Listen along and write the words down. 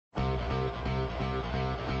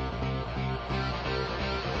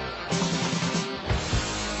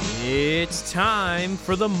It's time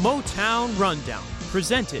for the Motown Rundown,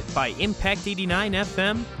 presented by Impact 89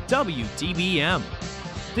 FM WDBM.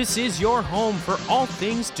 This is your home for all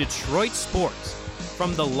things Detroit sports,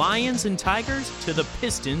 from the Lions and Tigers to the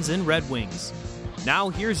Pistons and Red Wings. Now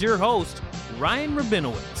here's your host, Ryan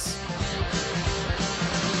Rabinowitz.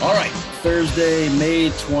 All right, Thursday,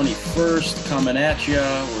 May 21st, coming at you.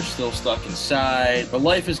 We're still stuck inside, but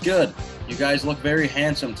life is good. You guys look very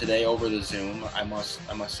handsome today over the Zoom. I must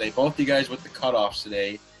say, both you guys with the cutoffs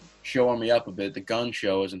today, showing me up a bit. The gun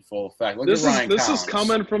show is in full effect. Look at Ryan Counts. This is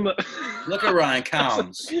coming from the. Look at Ryan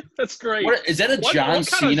Counts. That's great. Is that a John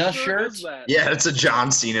Cena shirt? Yeah, it's a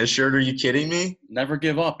John Cena shirt. Are you kidding me? Never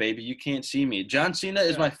give up, baby. You can't see me. John Cena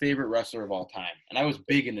is my favorite wrestler of all time, and I was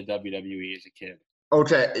big into WWE as a kid.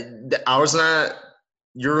 Okay, I was not.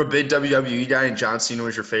 You're a big WWE guy, and John Cena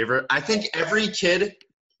was your favorite. I think every kid.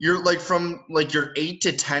 You're like from like your 8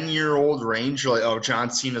 to 10-year-old range, you're like, oh, John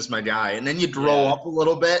Cena's my guy. And then you grow up a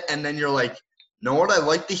little bit, and then you're like, you know what? I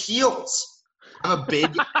like the heels. I'm a big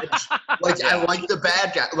Edge. Like, I like the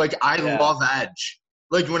bad guy. Like, I love Edge.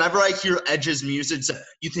 Like, whenever I hear Edge's music, it's like,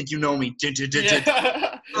 you think you know me.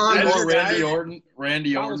 Or Randy Orton.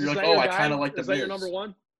 You're like, oh, I kind of like the Miz. Is that your number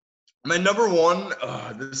one? My number one,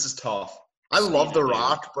 this is tough. I love The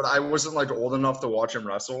Rock, but I wasn't, like, old enough to watch him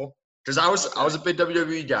wrestle. Because I was a big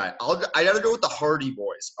WWE guy. I got to go with the Hardy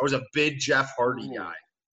Boys. I was a big Jeff Hardy guy.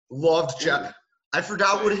 Loved Jeff. I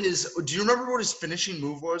forgot what his – do you remember what his finishing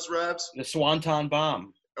move was, Rabs? The Swanton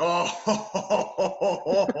Bomb. Oh. What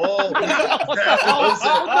the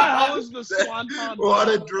hell is the Swanton Bomb? What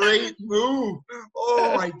a great move.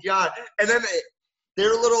 Oh, my God. And then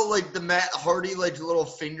their little – like the Matt Hardy like little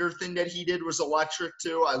finger thing that he did was electric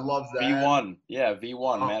too. I love that. V1. Yeah,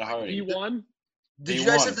 V1, Matt Hardy. V1? Did you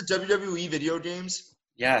guys have the WWE video games?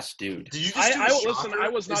 Yes, dude. Did you just listen, I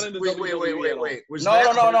was not into WWE. Wait.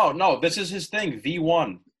 No. This is his thing.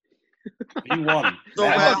 V1. V1. So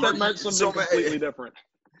I thought that meant something completely different.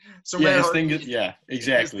 So his thing is,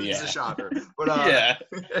 exactly. It's a shocker. But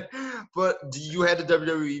But do you had the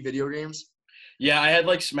WWE video games? Yeah, I had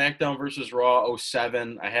like SmackDown versus Raw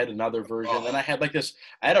 07. I had another version. Then I had like this.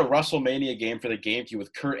 I had a WrestleMania game for the GameCube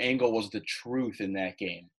with Kurt Angle was the truth in that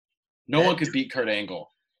game. No one could beat Kurt Angle.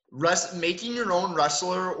 Making your own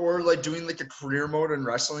wrestler or like doing like a career mode in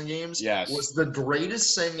wrestling games was the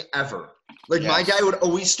greatest thing ever. Like my guy would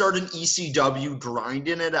always start an ECW,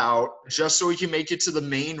 grinding it out just so he can make it to the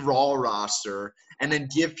main Raw roster and then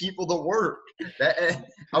give people the work.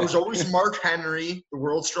 I was always Mark Henry, the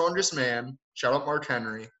world's strongest man. Shout out Mark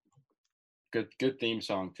Henry. Good theme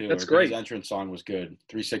song too. That's great. His entrance song was good.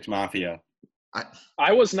 3-6 Mafia.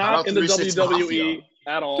 I was not in the WWE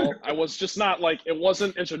at all. I was just not like, it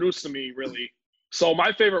wasn't introduced to me really. So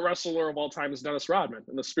my favorite wrestler of all time is Dennis Rodman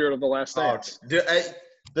in the spirit of The Last Dance.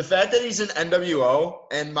 The fact that he's in NWO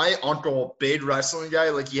and my uncle, big wrestling guy,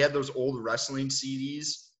 like he had those old wrestling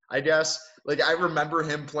CDs, I guess. Like I remember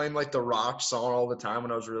him playing like the Rock song all the time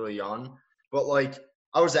when I was really young. But like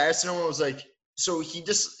I was asking him, I was like, so he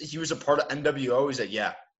was a part of NWO? He's like,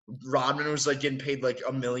 yeah. Rodman was like getting paid like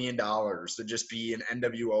 $1 million to just be in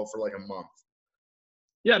NWO for like a month.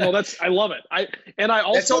 Yeah, no, I love it. I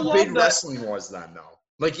also that's how love big wrestling was then, though.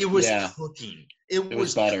 Like it was cooking. It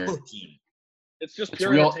was better. Cooking. It's just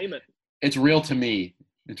pure entertainment. It's real to me.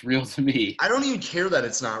 I don't even care that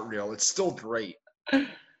it's not real. It's still great.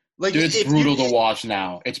 Like, dude, it's brutal to watch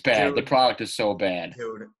now. It's bad. Dude, the product is so bad.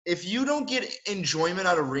 Dude, if you don't get enjoyment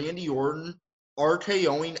out of Randy Orton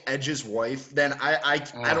RKOing Edge's wife, then I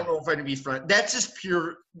don't know if I can be friends. That's just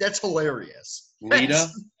pure. That's hilarious. Lita.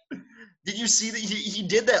 Did you see that he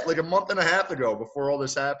did that like a month and a half ago before all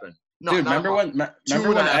this happened? No, dude, remember when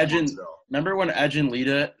Edge and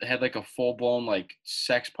Lita had like a full blown like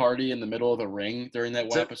sex party in the middle of the ring during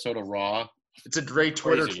that episode of Raw? It's a great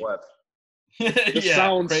Twitter clip.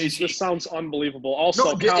 This sounds unbelievable.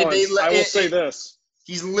 Also, Collins, I will say this: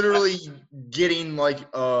 he's literally getting like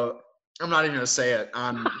I'm not even gonna say it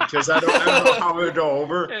because I don't know how it would go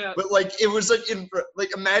over. Yeah. But like it was like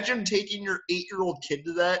imagine taking your 8-year-old kid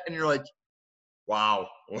to that and you're like, wow,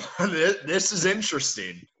 this is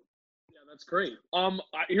interesting. Yeah, that's great.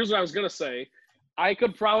 Here's what I was gonna say. I'm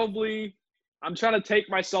trying to take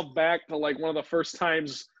myself back to like one of the first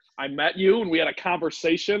times I met you and we had a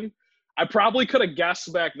conversation. I probably could have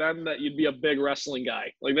guessed back then that you'd be a big wrestling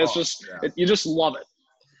guy. Like that's you just love it.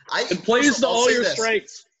 It plays to all your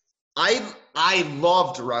strengths. I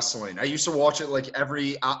loved wrestling. I used to watch it like I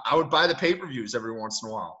would buy the pay-per-views every once in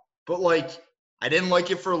a while. But like I didn't like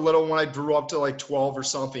it for a little when I grew up to like 12 or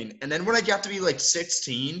something. And then when I got to be like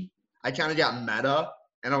 16, I kind of got meta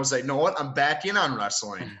and I was like, you know what? I'm back in on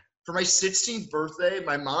wrestling. for my 16th birthday,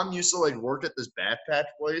 my mom used to like work at this Bat Patch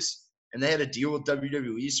place, and they had a deal with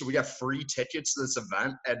WWE, so we got free tickets to this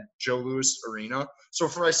event at Joe Louis Arena. So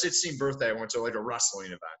for my 16th birthday, I went to like a wrestling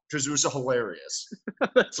event because it was hilarious.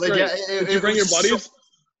 That's Like, great. yeah, Did you bring your buddies?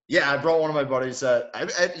 Yeah, I brought one of my buddies.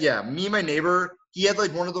 Me and my neighbor, he had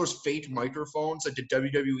like one of those fake microphones, like the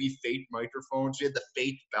WWE fake microphones. We had the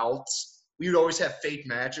fake belts. We would always have fake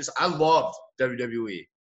matches. I loved WWE.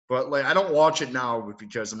 But, like, I don't watch it now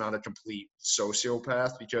because I'm not a complete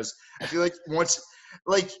sociopath, because I feel like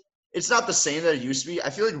it's not the same that it used to be. I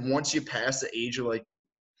feel like once you pass the age of, like,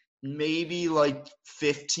 maybe, like,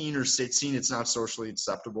 15 or 16, it's not socially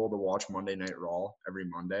acceptable to watch Monday Night Raw every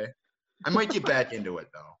Monday. I might get back into it,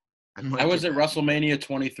 though. I was at WrestleMania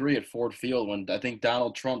 23 at Ford Field when I think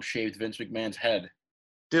Donald Trump shaved Vince McMahon's head.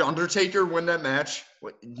 Did Undertaker win that match?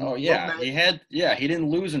 Oh, yeah. He didn't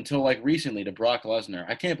lose until, like, recently to Brock Lesnar.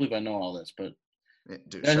 I can't believe I know all this, but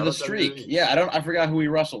the streak. WWE. Yeah, I forgot who he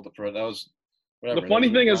wrestled for. That was whatever. The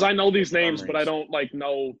funny thing is I know these names, but I don't, like,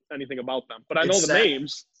 know anything about them. But I know the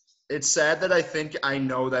names. It's sad that I think I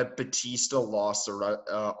know that Batista lost to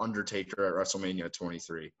Undertaker at WrestleMania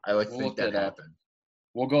 23. I think that happened.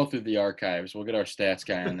 We'll go through the archives. We'll get our stats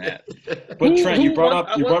guy on that. But Trent, you brought up.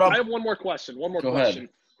 I have one more question. Go ahead.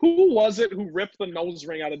 Who was it who ripped the nose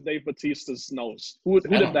ring out of Dave Batista's nose? Who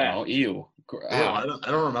did that? Know. Ew. I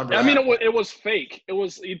don't remember. I mean, it was fake. It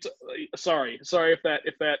was. Sorry if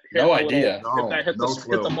that. No idea. If that hit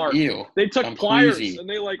the mark. Ew. They took pliers and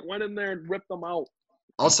they like went in there and ripped them out.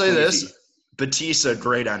 I'll say this: Batista,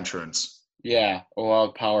 great entrance. Yeah,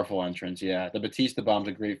 well, powerful entrance. Yeah, the Batista bomb's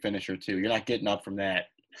a great finisher too. You're not getting up from that.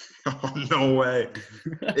 Oh, no way.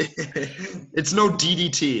 It's no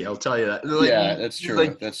DDT, I'll tell you that. Like, yeah, that's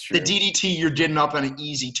true. That's true. The DDT, you're getting up on an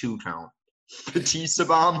easy 2 count. Batista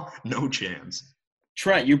bomb, no chance.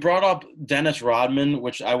 Trent, you brought up Dennis Rodman,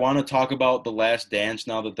 which I want to talk about The Last Dance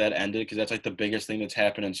now that ended, because that's like the biggest thing that's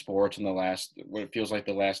happened in sports in what it feels like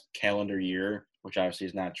the last calendar year, which obviously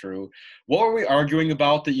is not true. What were we arguing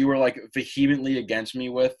about that you were like vehemently against me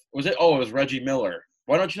with? It was Reggie Miller.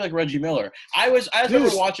 Why don't you like Reggie Miller? I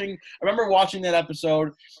remember watching that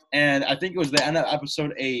episode, and I think it was the end of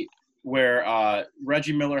episode 8 where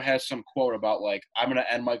Reggie Miller has some quote about like, I'm going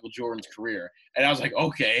to end Michael Jordan's career. And I was like,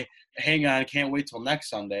 okay, hang on, can't wait till next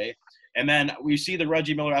Sunday. And then we see the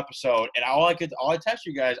Reggie Miller episode, and all I text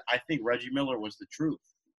you guys, I think Reggie Miller was the truth.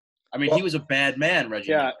 I mean, he was a bad man,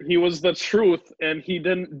 Reggie. Yeah, he was the truth, and he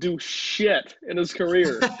didn't do shit in his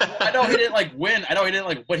career. I know he didn't like win.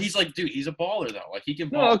 But he's like, dude, he's a baller though. Like he can.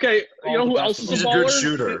 No, okay. You know who else is a baller? He's a good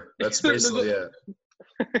shooter. That's basically it.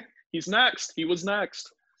 He's next. He was next.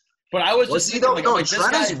 But I was just thinking,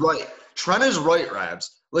 Trent is right. Trent is right,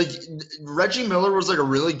 Rabs. Like Reggie Miller was like a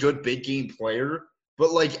really good big game player.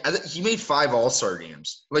 But, like, he made 5 All-Star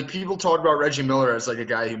games. Like, people talk about Reggie Miller as, like, a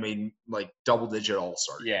guy who made, like, double-digit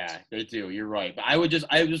All-Star games. Yeah, they do. You're right. But I was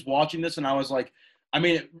just watching this, and I was like, I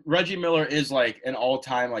mean, Reggie Miller is, like, an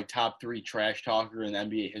all-time, like, top 3 trash talker in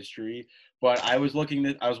NBA history. But I was watching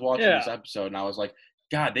this episode, and I was like,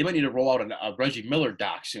 God, they might need to roll out a Reggie Miller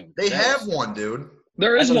doc soon. They have one, dude.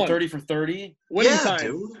 There is one. 30 for 30? Winning time.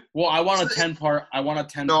 Dude. Well, I want a 10-part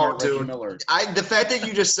Reggie Miller. The fact that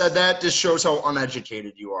you just said that just shows how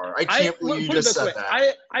uneducated you are. I can't believe you just said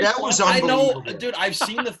that. That was unbelievable. I know, dude. I've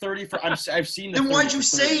seen the 30 for. I've seen the. Then why'd you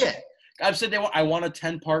say it? I've said I want a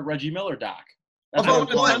 10-part Reggie Miller doc. I want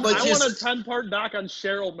a 10-part doc on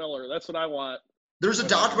Cheryl Miller. That's what I want. There's a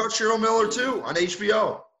doc about Cheryl Miller too on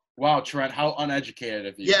HBO. Wow, Trent, how uneducated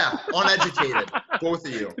of you. Yeah, uneducated, both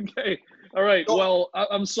of you. Okay. All right. Well,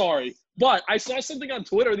 I'm sorry. But I saw something on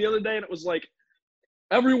Twitter the other day, and it was like,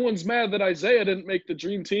 everyone's mad that Isaiah didn't make the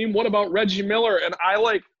dream team. What about Reggie Miller? And I,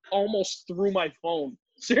 like, almost threw my phone.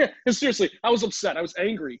 Seriously, I was upset. I was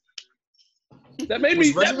angry. That made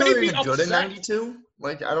me upset. Good in 92?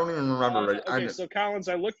 Like, I don't even remember. Okay, so, Collins,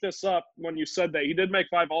 I looked this up when you said that. He did make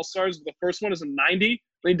 5 All-Stars. The first one is in 90.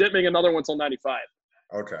 But he didn't make another one until 95.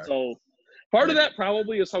 Okay. So, part of that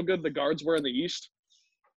probably is how good the guards were in the East.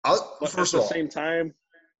 First of all, at the same time,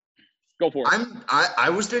 go for it. I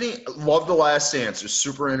loved The Last Dance. It was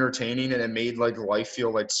super entertaining, and it made like life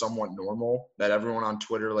feel like somewhat normal. That everyone on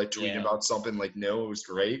Twitter like tweeting about something like new. It was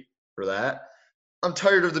great for that. I'm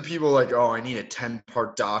tired of the people like, oh, I need a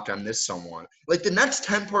 10-part doc on this someone. Like the next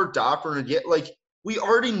 10-part doc we're gonna get. Like we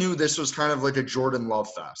already knew this was kind of like a Jordan love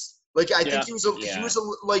fest. Like I think he was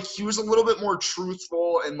a little bit more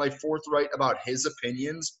truthful and like forthright about his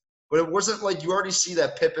opinions. But it wasn't like you already see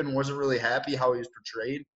that Pippen wasn't really happy how he was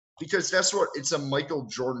portrayed, because it's a Michael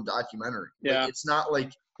Jordan documentary. Yeah. Like, it's not like.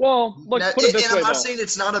 Well, look, put it this way, I'm not saying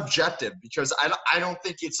it's not objective, because I don't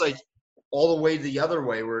think it's like all the way the other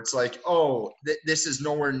way where it's like, oh, this is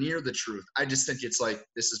nowhere near the truth. I just think it's like,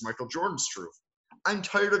 this is Michael Jordan's truth. I'm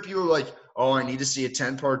tired of people like, oh, I need to see a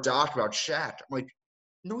 10-part doc about Shaq. I'm like,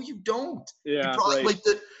 no, you don't. Yeah, you probably, right. like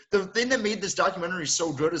the thing that made this documentary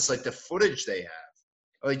so good is like the footage they have.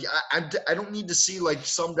 Like I don't need to see like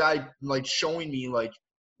some guy like showing me like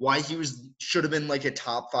why he should have been like a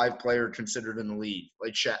top 5 player considered in the league.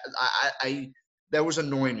 Like Shaq, I that was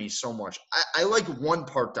annoying me so much. I like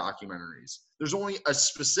 1-part documentaries. There's only a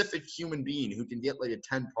specific human being who can get like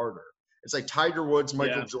a 10-parter. It's like Tiger Woods,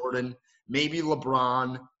 Michael Jordan, maybe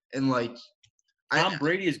LeBron, and like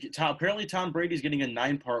apparently Tom Brady's getting a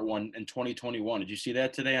 9-part one in 2021. Did you see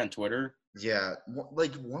that today on Twitter? Yeah,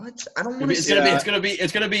 like what? I don't want to.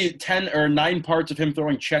 It's gonna be 10 or 9 parts of him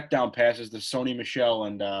throwing check down passes to Sony Michel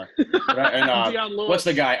and what's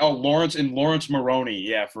the guy? Oh, Lawrence Maroney.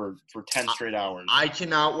 Yeah, for 10 straight hours. I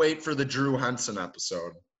cannot wait for the Drew Henson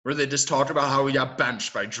episode where they just talk about how he got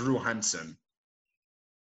benched by Drew Henson.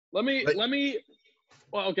 Let me.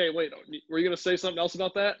 Well, okay, wait. Were you gonna say something else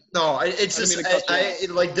about that? No, it's just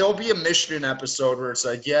like there'll be a Michigan episode where it's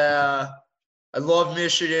like, yeah, I love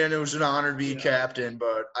Michigan. It was an honor to be captain,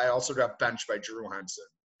 but I also got benched by Drew Henson.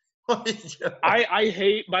 I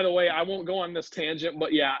hate. By the way, I won't go on this tangent,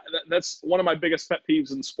 but yeah, that's one of my biggest pet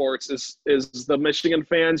peeves in sports is the Michigan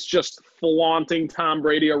fans just flaunting Tom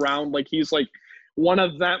Brady around like he's like one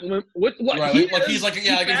of them. What right, he's like a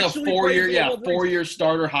 4-year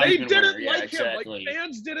starter Heisman They didn't winner. like him. Exactly. Like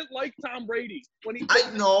fans didn't like Tom Brady when he.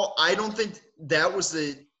 I don't think that was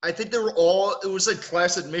the. I think they were all. It was like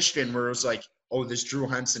classic Michigan where it was like, oh, this Drew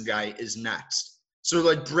Henson guy is next. So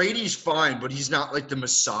like Brady's fine, but he's not like the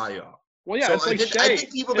Messiah. Well, yeah, so it's like Shea. I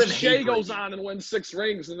think people if Shea goes on and wins 6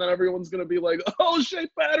 rings, and then everyone's gonna be like, "Oh, Shea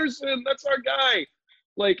Patterson, that's our guy."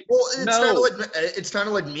 Like, well, it's kind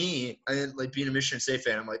of like me, and like being a Michigan State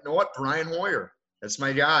fan. I'm like, you know what, Brian Hoyer, that's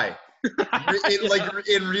my guy.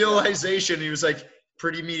 in realization, he was like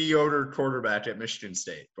pretty mediocre quarterback at Michigan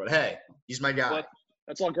State, but hey, he's my guy. But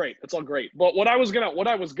that's all great. That's all great. But what I was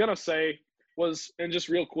gonna say was, and just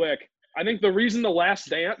real quick, I think the reason The Last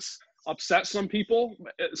Dance upset some people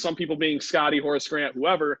being Scotty, Horace Grant,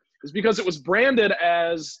 whoever, is because it was branded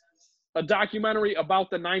as a documentary about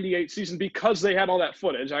the 98 season because they had all that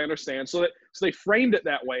footage. I understand. So they framed it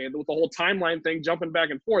that way, and with the whole timeline thing jumping back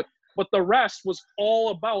and forth. But the rest was all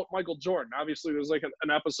about Michael Jordan. Obviously, there's like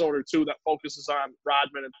an episode or two that focuses on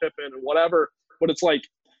Rodman and Pippen and whatever. But it's like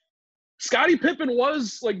Scottie Pippen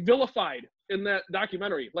was like vilified in that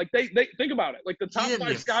documentary. Like they think about it. Like the top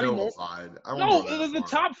 5 Scottie moments. The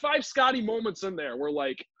top 5 Scottie moments in there were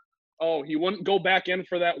like, oh, he wouldn't go back in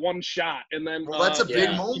for that one shot, and then that's a big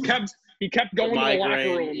moment. He kept going to the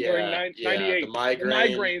locker room during 98. The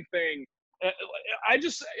migraine thing.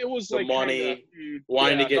 It was the like money,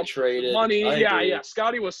 wanting to get traded. Money,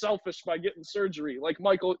 Scotty was selfish by getting surgery. Like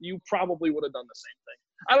Michael, you probably would have done the same thing.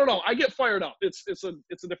 I don't know. I get fired up. It's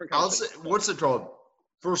a different conversation. What's it called?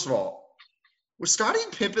 First of all, was Scottie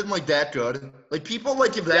Pippen like that good? Like people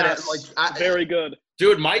like give that very good.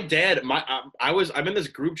 Dude, my dad, I'm in this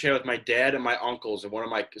group chat with my dad and my uncles and one of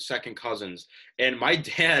my second cousins, and my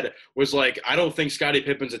dad was like, I don't think Scottie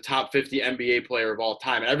Pippen's a top 50 NBA player of all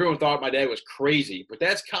time. And everyone thought my dad was crazy, but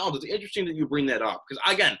that's college. It's interesting that you bring that up because,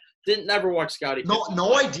 again, never watch Scottie Pippen.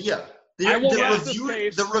 No idea.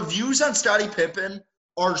 The reviews on Scottie Pippen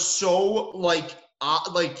are so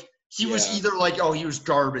he was either like, oh, he was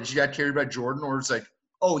garbage, he got carried by Jordan, or it's like,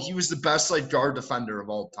 oh, he was the best like guard defender of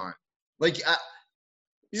all time. Like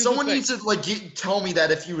someone needs to tell me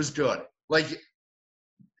that if he was good. Like,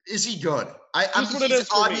 is he good? He's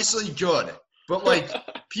obviously good, but like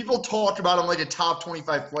people talk about him like a top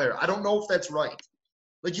 25 player. I don't know if that's right.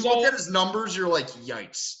 Like you look at his numbers, you're like,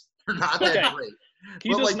 yikes, they're not that great.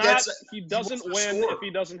 He doesn't win if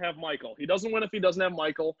he doesn't have Michael. He doesn't win if he doesn't have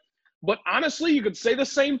Michael. But honestly, you could say the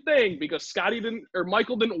same thing because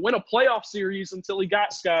Michael didn't win a playoff series until he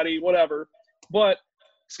got Scottie, whatever. But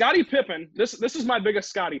Scottie Pippen, this is my biggest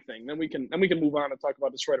Scottie thing. Then we can move on and talk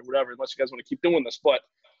about Detroit or whatever, unless you guys want to keep doing this. But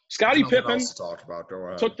Scottie Pippen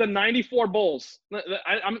took the 94 Bulls.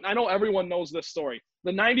 I know everyone knows this story.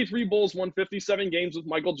 The 93 Bulls won 57 games with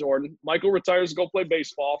Michael Jordan. Michael retires to go play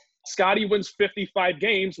baseball. Scottie wins 55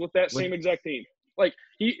 games with that same exact team. Like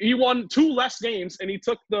he won 2 less games, and he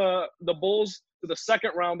took the Bulls to the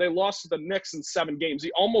second round. They lost to the Knicks in 7 games.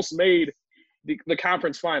 He almost made the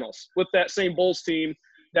conference finals with that same Bulls team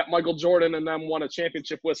that Michael Jordan and them won a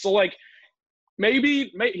championship with. So like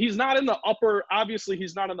maybe he's not in the upper. Obviously,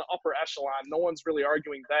 he's not in the upper echelon. No one's really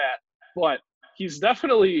arguing that, but he's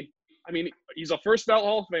definitely. I mean, he's a first ballot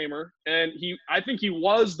Hall of Famer, and I think he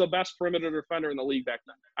was the best perimeter defender in the league back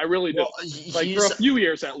then. I really do. Well, Like for a few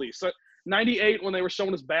years at least. 98 when they were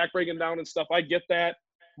showing his back breaking down and stuff, I get that.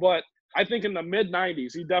 But I think in the mid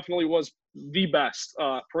 90s, he definitely was the best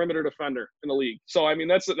perimeter defender in the league. So I mean,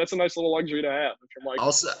 that's a nice little luxury to have. If you're like,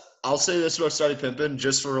 I'll say this about Scottie Pippen,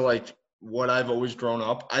 just for like what I've always grown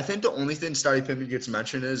up. I think the only thing Scottie Pippen gets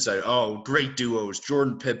mentioned is like, oh, great duos,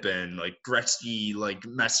 Jordan Pippen, like Gretzky, like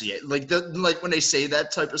Messi, like when they say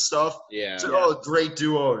that type of stuff. Yeah. So, oh, great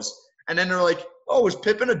duos, and then they're like, oh, was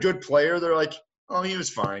Pippen a good player? They're like, oh, he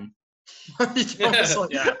was fine. I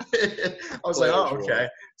was like, oh, okay.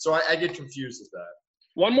 So I get confused with that.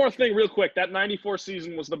 One more thing real quick. That 94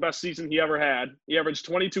 season was the best season he ever had. He averaged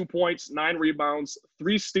 22 points, 9 rebounds,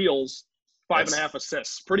 3 steals, 5.5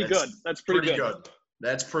 assists. Pretty good. That's pretty good.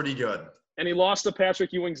 That's pretty good. And he lost to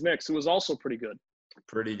Patrick Ewing's Knicks, who was also pretty good.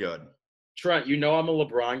 Pretty good. Trent, you know I'm a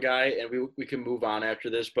LeBron guy, and we can move on after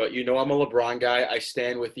this, but you know I'm a LeBron guy. I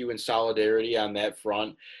stand with you in solidarity on that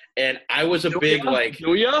front. And I was a big, like –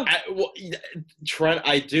 Do you? Trent,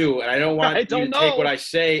 I do, and I don't want you to take what I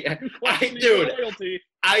say.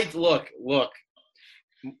 Look.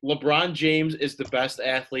 LeBron James is the best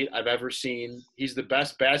athlete I've ever seen. He's the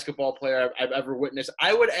best basketball player I've ever witnessed.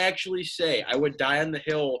 I would actually say, I would die on the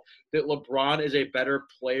hill that LeBron is a better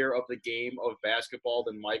player of the game of basketball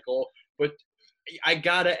than Michael. But I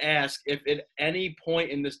got to ask if at any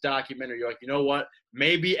point in this documentary you're like, you know what,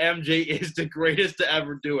 maybe MJ is the greatest to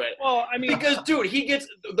ever do it. Well, I mean – because, dude, he gets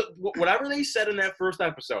whatever they said in that first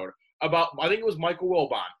episode about – I think it was Michael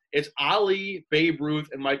Wilbon. It's Ali, Babe Ruth,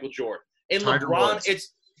 and Michael Jordan. And Tiger LeBron, Woods.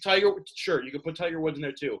 it's Tiger. Sure, you can put Tiger Woods in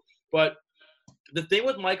there too. But the thing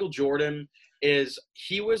with Michael Jordan is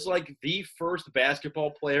he was like the first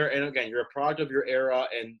basketball player. And again, you're a product of your era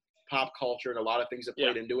and pop culture and a lot of things that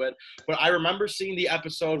played into it. But I remember seeing the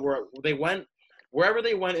episode where they went wherever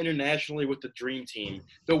they went internationally with the Dream Team.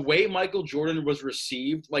 The way Michael Jordan was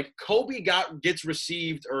received, like Kobe gets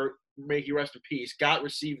received, or may he rest in peace, got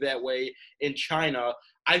received that way in China.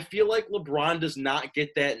 I feel like LeBron does not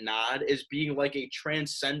get that nod as being like a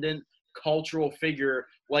transcendent cultural figure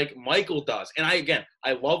like Michael does. And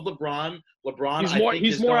I love LeBron.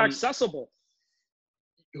 He's more accessible.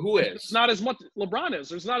 Who is? It's not as much LeBron is.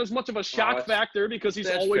 There's not as much of a shock factor because he's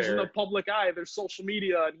always in the public eye. There's social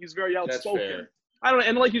media and he's very outspoken. I don't know.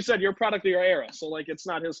 And like you said, you're a product of your era. So like it's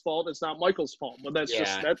not his fault. It's not Michael's fault. But that's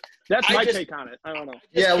that's my take on it. I don't know.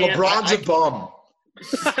 Yeah, LeBron's a bum.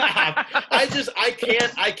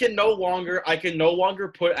 I can no longer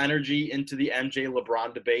put energy into the MJ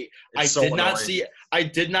LeBron debate. I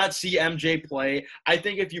did not see MJ play. I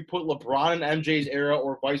think if you put LeBron in MJ's era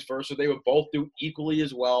or vice versa, they would both do equally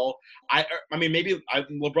as well. I mean, maybe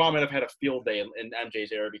LeBron might have had a field day in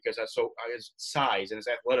MJ's era because that's so his size and his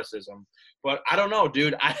athleticism. But I don't know,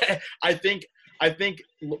 dude. I think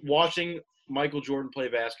watching Michael Jordan play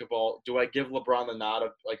basketball, do I give LeBron the nod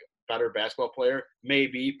of like better basketball player?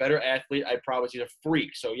 Maybe. Better athlete? I'd probably say he's a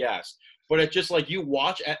freak, so yes. But it's just like you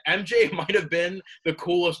watch, MJ might have been the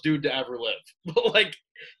coolest dude to ever live. Like,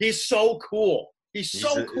 he's so cool. He's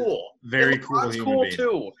so cool. Very cool. He's cool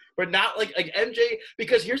too. But not like MJ,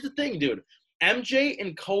 because here's the thing, dude. MJ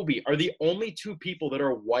and Kobe are the only two people that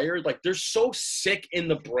are wired. Like, they're so sick in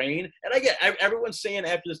the brain. And I get everyone's saying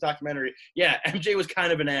after this documentary, yeah, MJ was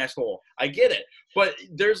kind of an asshole. I get it. But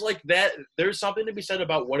there's like that. There's something to be said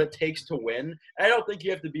about what it takes to win. I don't think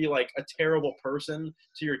you have to be like a terrible person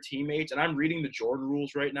to your teammates. And I'm reading the Jordan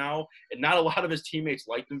rules right now. And not a lot of his teammates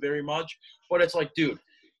like them very much. But it's like, dude,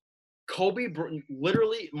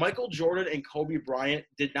 literally, Michael Jordan and Kobe Bryant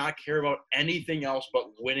did not care about anything else but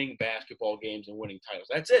winning basketball games and winning titles.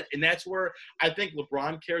 That's it. And that's where I think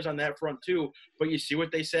LeBron cares on that front too. But you see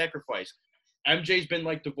what they sacrifice. MJ's been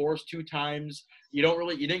like divorced 2 times. You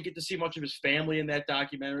didn't get to see much of his family in that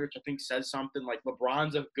documentary, which I think says something. Like,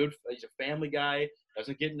 LeBron's he's a family guy,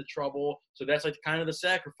 doesn't get into trouble. So that's like kind of the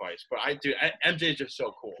sacrifice. But MJ's just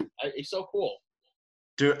so cool. He's so cool.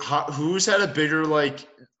 Dude, who's had a bigger like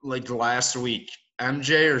last week,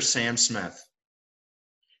 MJ or Sam Smith?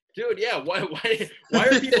 Dude, yeah. Why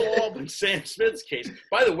are people all in Sam Smith's case?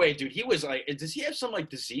 By the way, dude, he was like, does he have some like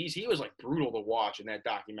disease? He was like brutal to watch in that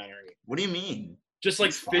documentary. What do you mean? Just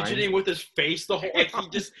like fidgeting with his face the whole. Like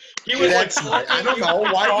he was like. I don't know.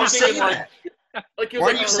 Why do you say that? Like,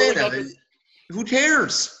 why are you saying that? Who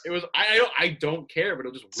cares? It was. I don't care, but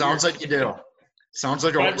it was. Sounds like you do. Sounds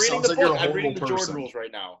like you're a horrible person. I'm reading the Jordan rules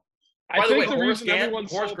right now. By the way, Horace Grant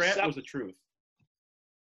was the truth.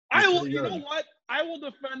 You know what? I will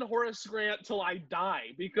defend Horace Grant till I die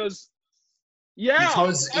because he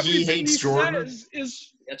hates Jordan.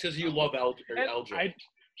 That's because you love LJ.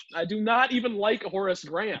 I do not even like Horace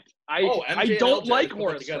Grant. I MJ don't and LJ, like put that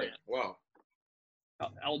Horace together. Grant. Wow.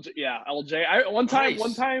 LJ, yeah, LJ. One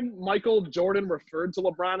Nice. time, Michael Jordan referred to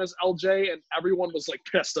LeBron as LJ, and everyone was like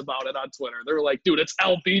pissed about it on Twitter. They were like, "Dude, it's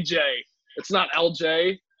LBJ. It's not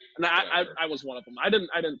LJ." And I was one of them. I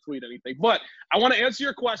didn't tweet anything, but I want to answer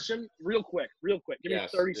your question real quick. Give me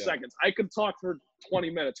 30 seconds. I could talk for 20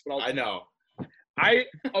 minutes, but I know.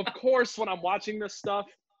 of course, when I'm watching this stuff,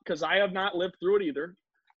 because I have not lived through it either,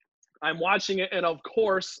 I'm watching it, and of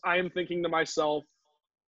course, I am thinking to myself,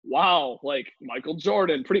 wow, like Michael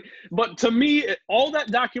Jordan, pretty. But to me, all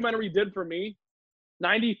that documentary did for me,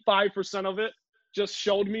 95% of it just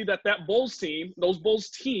showed me that Bulls team, those Bulls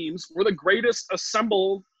teams, were the greatest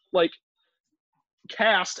assembled like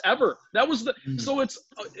cast ever. That was the. So it's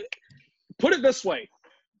put it this way.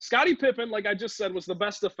 Scottie Pippen, like I just said, was the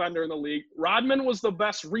best defender in the league. Rodman was the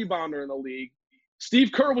best rebounder in the league.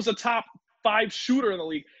 Steve Kerr was a top 5 shooter in the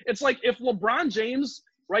league. It's like if LeBron James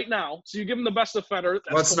right now, so you give him the best defender.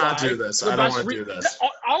 Let's not do this. I don't want to do this.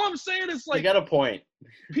 All I'm saying is like you got a point.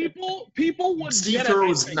 People would. Steve Kerr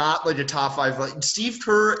was not like a top 5. Like Steve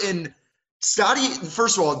Kerr and Scottie.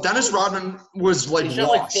 First of all, Dennis Rodman was like he shot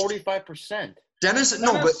washed. Like 45%. Dennis,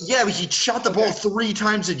 he shot the ball 3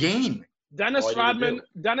 times a game. Dennis,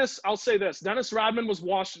 I'll say this. Dennis Rodman was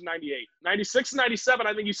washed in 98. 96 and 97,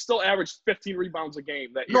 I think he still averaged 15 rebounds a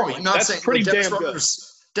game that year. No, I'm not That's saying pretty like, damn good.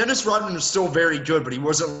 Dennis Rodman was still very good, but he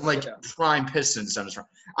wasn't like prime Pistons Dennis Rodman.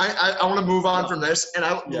 I want to move on from this. And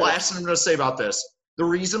last thing I'm going to say about this, the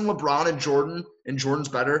reason LeBron and Jordan's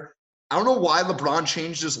better, I don't know why LeBron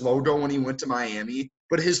changed his logo when he went to Miami,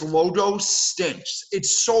 but his logo stinks.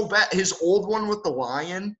 It's so bad. His old one with the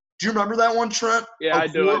lion. Do you remember that one, Trent? Yeah, I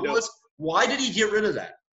do. Why did he get rid of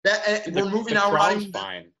that? We're moving the out. Crown's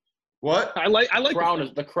fine. What? I like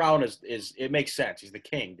the crown is it makes sense. He's the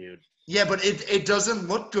king, dude. Yeah, but it doesn't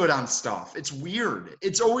look good on stuff. It's weird.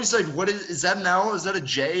 It's always like, what is that now? Is that a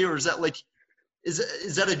J or is that like, is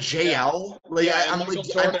that a JL? Like I'm Michael like,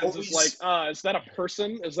 Jordan's I'm always is like, is that a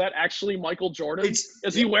person? Is that actually Michael Jordan?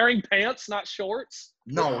 Is he wearing pants, not shorts?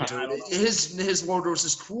 No, dude. His logos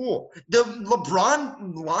is cool. The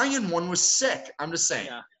LeBron Lion one was sick. I'm just saying.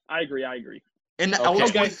 Yeah, I agree. And the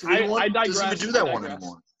L23 one doesn't even do that one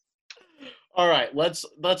anymore. All right, let's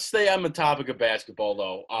stay on the topic of basketball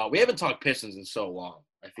though. We haven't talked Pistons in so long.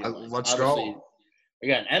 I feel like. Let's go.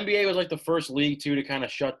 Again, NBA was like the first league to kind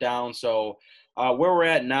of shut down. So where we're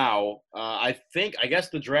at now, I guess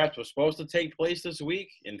the draft was supposed to take place this week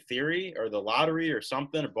in theory, or the lottery or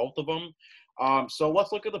something, or both of them. So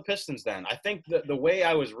let's look at the Pistons then. I think the way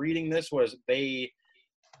I was reading this was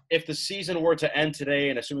if the season were to end today,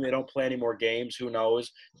 and assuming they don't play any more games, who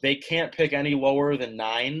knows, they can't pick any lower than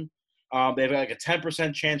 9. They have like a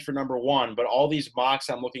 10% chance for number 1, but all these mocks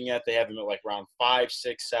I'm looking at, they have them at like round 5,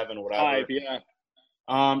 6, 7, whatever. 5,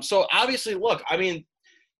 yeah. So obviously, look, I mean,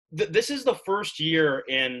 this is the first year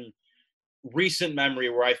in recent memory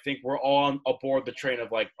where I think we're all aboard the train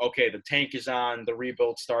of like, okay, the tank is on, the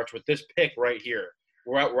rebuild starts with this pick right here.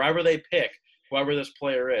 Wherever they pick, whoever this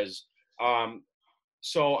player is.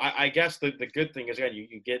 So I guess the good thing is, again, you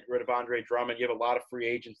get rid of Andre Drummond. You have a lot of free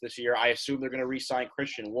agents this year. I assume they're going to re-sign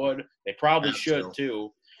Christian Wood. They probably should, too.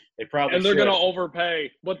 They probably and they're going to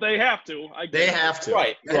overpay, but they have to. They have to.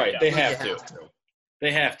 Right. They have to.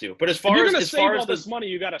 They have to. But as far if you're as going to save all this money,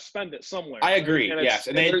 you got to spend it somewhere. I agree. Yes,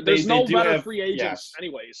 and there's no better free agents,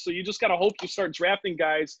 anyways. So you just got to hope you start drafting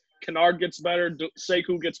guys. Kennard gets better,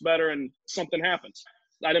 Sekou gets better, and something happens.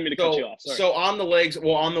 I didn't mean to cut you off. Sorry. So on the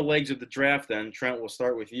legs of the draft, then Trent, we'll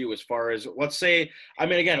start with you. As far as, let's say, I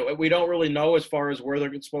mean, again, we don't really know as far as where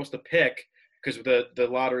they're supposed to pick because the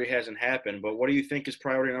lottery hasn't happened. But what do you think is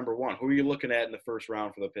priority number 1? Who are you looking at in the first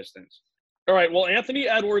round for the Pistons? All right. Well, Anthony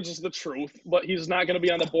Edwards is the truth, but he's not going to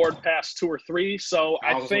be on the board past 2 or 3. So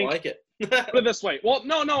I think like it. Put it this way. Well,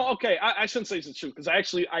 no, okay. I shouldn't say it's the truth because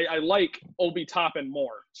I like Obi Toppin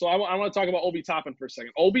more. So I want to talk about Obi Toppin for a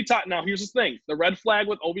second. Obi Toppin. Now here's the thing: the red flag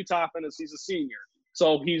with Obi Toppin is he's a senior.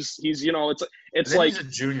 So he's it's like he's a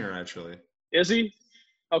junior actually. Is he?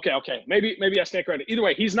 Okay. Maybe I stand corrected. Either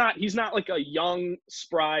way, he's not like a young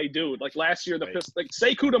spry dude. Like last year, like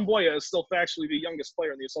Sekou Doumbouya is still factually the youngest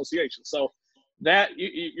player in the association. So that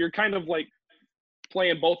you're kind of like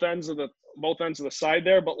playing both ends of the side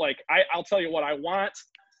there. But like I'll tell you what, I want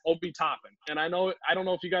Obi Toppin, and I don't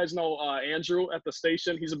know if you guys know Andrew at the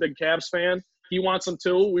station. He's a big Cavs fan. He wants him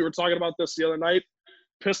too. We were talking about this the other night.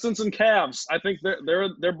 Pistons and Cavs. I think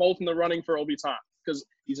they're both in the running for Obi Toppin because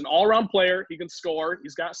he's an all-around player. He can score.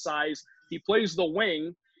 He's got size. He plays the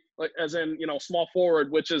wing, like as in small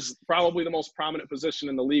forward, which is probably the most prominent position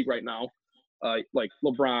in the league right now. like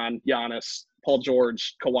LeBron, Giannis, Paul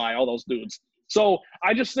George, Kawhi, all those dudes. So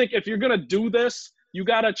I just think if you're going to do this, you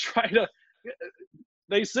got to try to –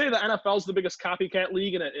 they say the NFL is the biggest copycat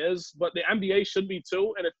league, and it is, but the NBA should be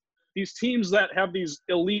too. And if these teams that have these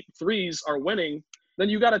elite threes are winning, then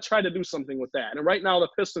you got to try to do something with that. And right now the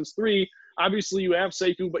Pistons three, obviously you have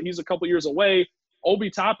Sekou, but he's a couple years away. Obi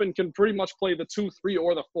Toppin can pretty much play the 2, 3,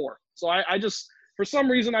 or the 4. So I just – for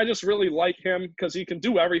some reason, I just really like him because he can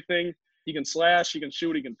do everything. He can slash, he can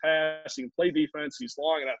shoot, he can pass, he can play defense, he's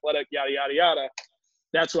long and athletic, yada, yada, yada.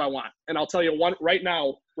 That's who I want. And I'll tell you one right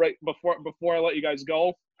now, right before I let you guys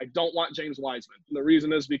go, I don't want James Wiseman. And the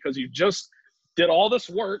reason is because you just did all this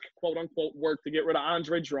work, quote unquote work, to get rid of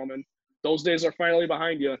Andre Drummond. Those days are finally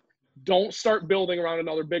behind you. Don't start building around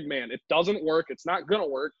another big man. It doesn't work. It's not going to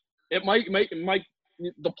work. It might make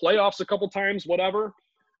the playoffs a couple times, whatever.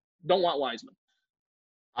 Don't want Wiseman.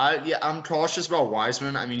 Yeah, I'm cautious about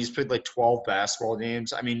Wiseman. I mean, he's played like 12 basketball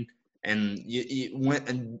games. I mean, and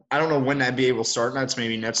I don't know when the NBA will start. That's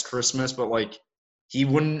maybe next Christmas, but like he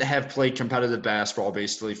wouldn't have played competitive basketball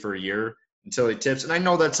basically for a year until he tips. And I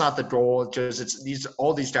know that's not the goal because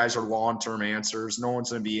all these guys are long-term answers. No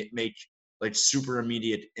one's going to make like super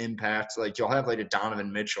immediate impact. Like you'll have like a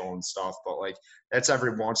Donovan Mitchell and stuff, but like that's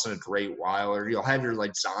every once in a great while. Or you'll have your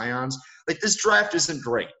like Zions. Like this draft isn't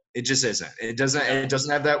great. It just isn't. It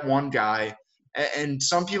doesn't have that one guy. And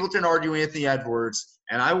some people can argue Anthony Edwards.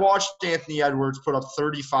 And I watched Anthony Edwards put up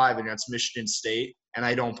 35 against Michigan State, and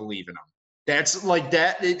I don't believe in him. That's like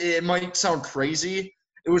that. It might sound crazy.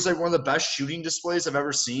 It was like one of the best shooting displays I've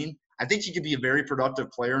ever seen. I think he could be a very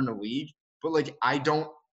productive player in the league, but like I don't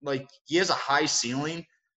like he has a high ceiling.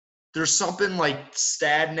 There's something like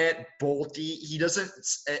stagnant, bulky. He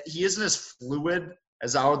isn't as fluid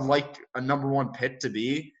as I would like a number one pick to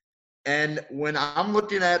be. And when I'm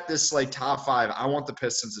looking at this like top 5, I want the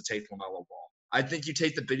Pistons to take LaMelo Ball. I think you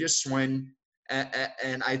take the biggest swing,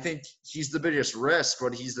 and I think he's the biggest risk,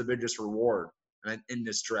 but he's the biggest reward in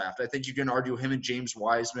this draft. I think you can argue him and James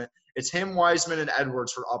Wiseman. It's him, Wiseman, and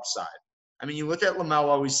Edwards for upside. I mean, you look at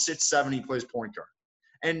LaMelo, he's 6'7", he plays point guard.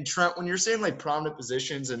 And Trent, when you're saying like prominent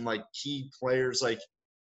positions and like key players, like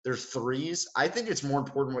their threes, I think it's more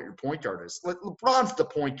important what your point guard is. Like LeBron's the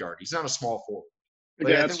point guard. He's not a small forward.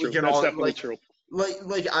 Like, yeah, that's true. That's definitely true.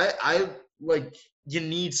 Like you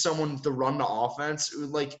need someone to run the offense.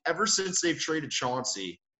 Like ever since they've traded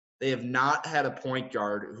Chauncey, they have not had a point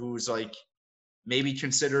guard who's like maybe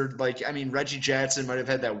considered like, I mean, Reggie Jackson might have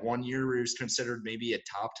had that 1 year where he was considered maybe a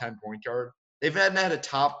top 10 point guard. They've hadn't had a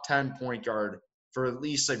top 10 point guard for at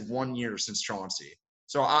least like 1 year since Chauncey.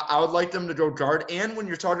 So I would like them to go guard. And when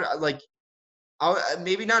you're talking like,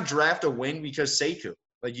 maybe not draft a wing because Sekou.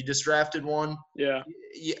 Like you just drafted one. Yeah.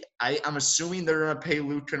 I'm assuming they're going to pay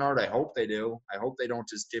Luke Kennard. I hope they do. I hope they don't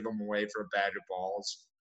just give him away for a bag of balls.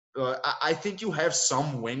 But I think you have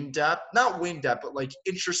some wing depth. Not wing depth, but like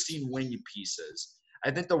interesting wing pieces.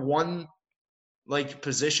 I think the one like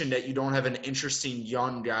position that you don't have an interesting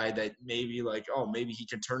young guy that maybe like, oh, maybe he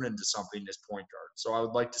can turn into something is point guard. So I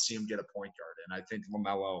would like to see him get a point guard. And I think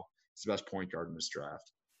LaMelo is the best point guard in this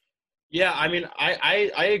draft. Yeah, I mean,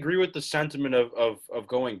 I agree with the sentiment of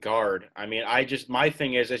going guard. I mean, my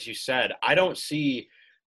thing is, as you said, I don't see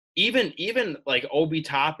even like Obi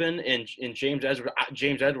Toppin and James Edwards.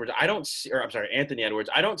 Anthony Edwards.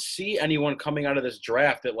 I don't see anyone coming out of this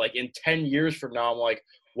draft that like in 10 years from now, I'm like,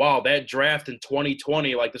 wow, that draft in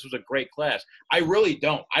 2020, like this was a great class. I really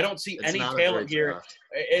don't. I don't see any talent here.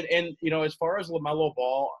 And you know, as far as LaMelo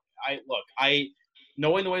Ball,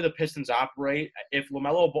 knowing the way the Pistons operate, if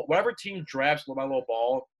LaMelo Ball, whatever team drafts LaMelo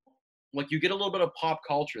Ball, like you get a little bit of pop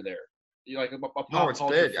culture there. You like a pop culture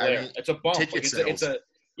big. flair. I mean, it's a bump. Ticket sales.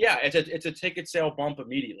 It's a ticket sale bump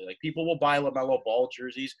immediately. Like people will buy LaMelo Ball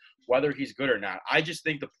jerseys whether he's good or not. I just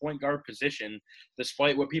think the point guard position,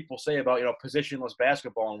 despite what people say about, you know, positionless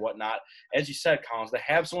basketball and whatnot, as you said, Collins, to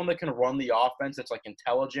have someone that can run the offense that's like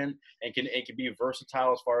intelligent and can be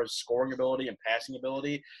versatile as far as scoring ability and passing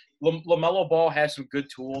ability. LaMelo Ball has some good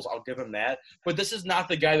tools. I'll give him that. But this is not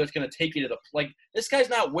the guy that's going to take you to this guy's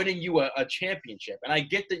not winning you a championship. And I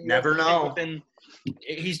get that you never know.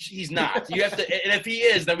 He's not. You have to, and if he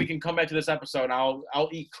is, then we can come back to this episode and I'll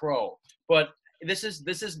eat crow. But this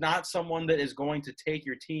is not someone that is going to take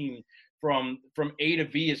your team from A to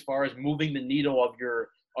B as far as moving the needle of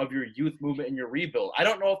your youth movement and your rebuild. I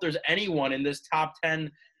don't know if there's anyone in this top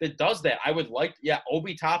 10 that does that. I would like,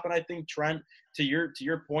 Obi Toppin, I think, Trent, to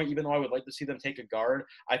your point, even though I would like to see them take a guard,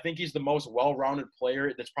 I think he's the most well-rounded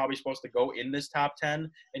player that's probably supposed to go in this top 10,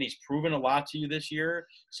 and he's proven a lot to you this year.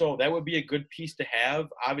 So that would be a good piece to have.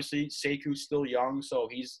 Obviously, Sekou's still young, so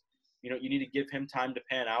he's, you know, you need to give him time to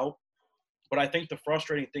pan out. But I think the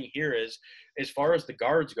frustrating thing here is, as far as the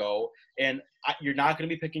guards go, and you're not going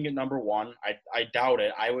to be picking at number one. I doubt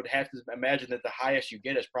it. I would have to imagine that the highest you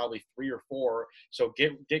get is probably 3 or 4. So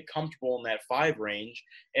get comfortable in that 5 range,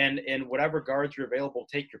 and whatever guards are available,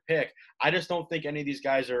 take your pick. I just don't think any of these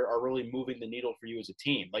guys are really moving the needle for you as a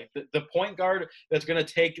team. Like the point guard that's going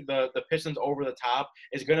to take the Pistons over the top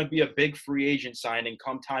is going to be a big free agent signing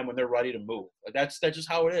come time when they're ready to move. Like that's just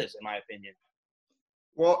how it is, in my opinion.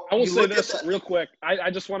 Well, I will say this real quick.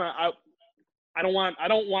 I just want to. I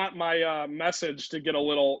don't want my message to get a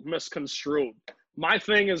little misconstrued. My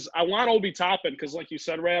thing is, I want Obi Toppin because, like you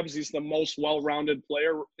said, Rabs, he's the most well-rounded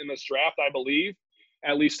player in this draft, I believe,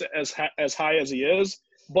 at least as high as he is.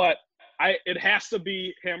 But it has to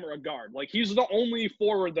be him or a guard. Like he's the only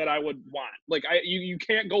forward that I would want. Like you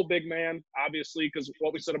can't go big man, obviously, because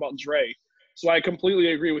what we said about Dre. So I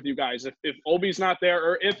completely agree with you guys. If Obi's not there,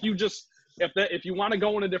 or if you want to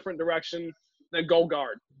go in a different direction, then go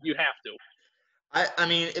guard. You have to. I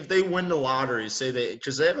mean, if they win the lottery,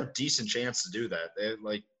 because they have a decent chance to do that. They have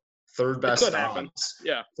like third best odds.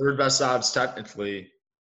 Yeah. Third best odds technically.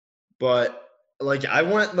 But like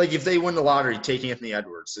if they win the lottery, take Anthony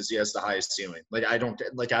Edwards as he has the highest ceiling. Like I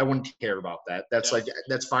wouldn't care about that. That's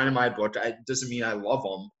fine in my book. It doesn't mean I love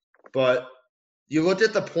them. But you look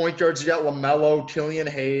at the point guards, you got LaMelo, Killian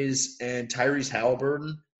Hayes, and Tyrese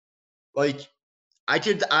Halliburton. Like I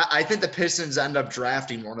think the Pistons end up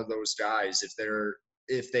drafting one of those guys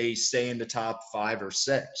if they stay in the top 5 or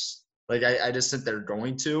 6. Like I just think they're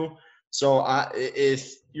going to. So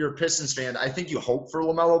if you're a Pistons fan, I think you hope for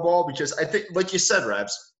LaMelo Ball because I think, like you said,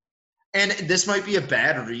 Rebs, and this might be a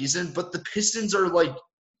bad reason, but the Pistons are like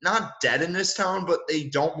not dead in this town, but they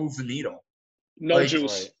don't move the needle. No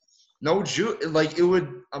juice. No juice. Like it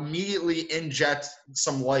would immediately inject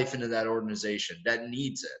some life into that organization that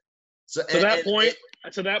needs it. So to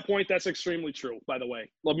that point, that's extremely true. By the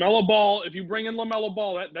way, LaMelo Ball. If you bring in LaMelo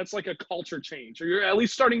Ball, that's like a culture change, or you're at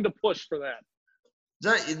least starting to push for that.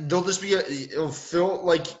 They'll just be it'll feel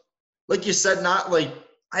like you said, not like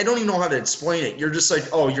I don't even know how to explain it. You're just like,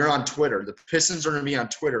 oh, you're on Twitter. The Pistons are gonna be on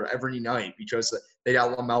Twitter every night because they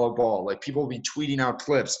got LaMelo Ball. Like people will be tweeting out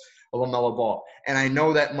clips of LaMelo Ball, and I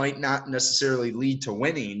know that might not necessarily lead to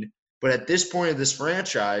winning, but at this point of this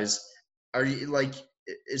franchise, are you like?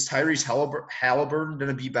 Is Tyrese Halliburton going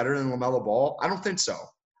to be better than LaMelo Ball? I don't think so.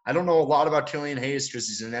 I don't know a lot about Killian Hayes because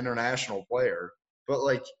he's an international player. But,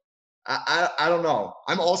 like, I don't know.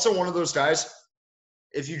 I'm also one of those guys,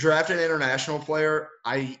 if you draft an international player,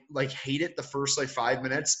 I, like, hate it the first, like, 5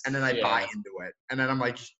 minutes, and then I buy into it. And then I'm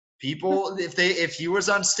like, people, if he was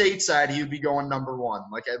on stateside, he would be going number 1.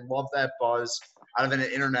 Like, I love that buzz out of an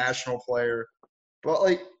international player. But,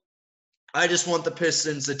 like, I just want the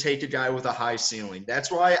Pistons to take a guy with a high ceiling. That's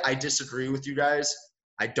why I disagree with you guys.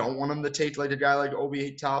 I don't want them to take like a guy like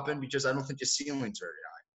Obi Toppin because I don't think his ceiling's very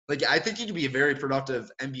high. Like I think he could be a very productive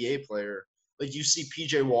NBA player. Like you see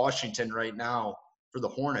PJ Washington right now for the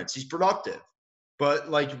Hornets. He's productive. But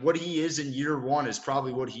like what he is in year 1 is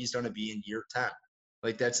probably what he's going to be in year 10.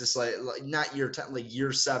 Like that's just like not year 10, like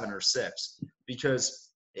year 7 or 6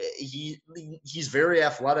 because he's very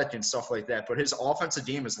athletic and stuff like that, but his offensive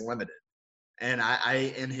game is limited. And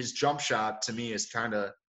and his jump shot to me is kind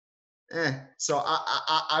of So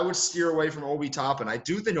I would steer away from Obi Toppin. I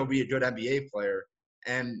do think he'll be a good NBA player,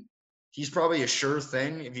 and he's probably a sure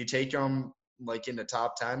thing if you take him like in the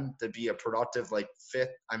top 10 to be a productive like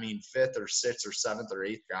fifth or sixth or seventh or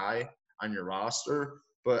eighth guy on your roster.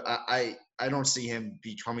 But I don't see him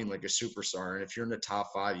becoming like a superstar. And if you're in the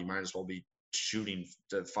top 5, you might as well be shooting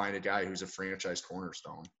to find a guy who's a franchise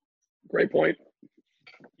cornerstone. Great point.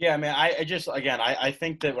 Yeah, man. I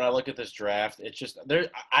think that when I look at this draft, it's just there.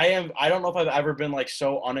 I don't know if I've ever been like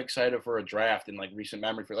so unexcited for a draft in like recent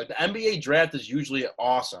memory. For like the NBA draft is usually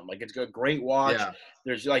awesome. Like it's a great watch. Yeah.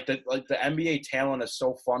 There's the NBA talent is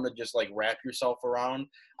so fun to just like wrap yourself around.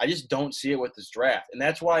 I just don't see it with this draft, and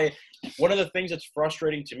that's why one of the things that's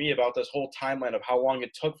frustrating to me about this whole timeline of how long it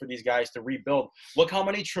took for these guys to rebuild. Look how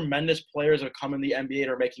many tremendous players have come in the NBA and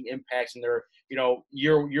are making impacts in their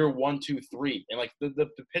year 1, 2, 3, and like the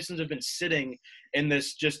Pistons have been sitting in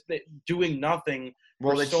this just doing nothing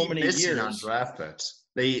for so many years. On draft picks.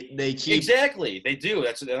 They keep exactly they do.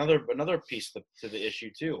 That's another piece to the issue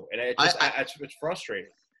too, and it's frustrating.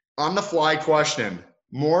 On the fly question: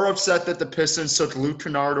 more upset that the Pistons took Luke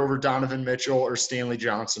Kennard over Donovan Mitchell or Stanley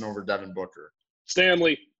Johnson over Devin Booker?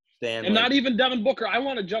 Stanley. And not even Devin Booker. I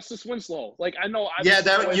wanted Justice Winslow. Like I know.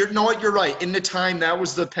 You know what? You're right. In the time, that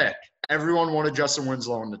was the pick. Everyone wanted Justin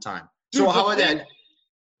Winslow in the time. Dude, so how about that?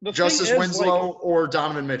 Justice Winslow or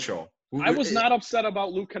Donovan Mitchell? I was not upset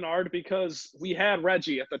about Luke Kennard because we had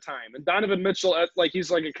Reggie at the time, and Donovan Mitchell,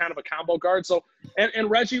 he's like a kind of a combo guard. So, and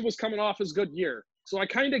Reggie was coming off his good year. So I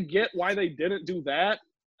kind of get why they didn't do that.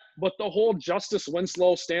 But the whole Justice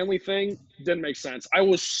Winslow Stanley thing didn't make sense. I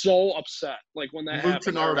was so upset when that happened. Luke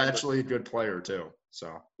Kennard actually a good player too.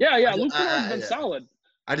 So yeah, Luke Kennard's been solid.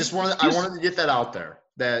 I wanted to get that out there.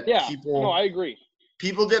 That people. No, I agree.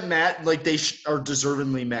 People get mad, they are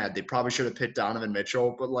deservingly mad. They probably should have picked Donovan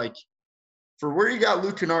Mitchell, but for where you got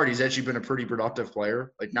Luke Kennard, he's actually been a pretty productive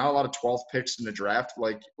player. Not a lot of 12th picks in the draft.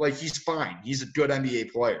 He's fine. He's a good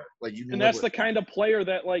NBA player. And that's the kind of player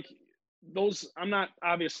that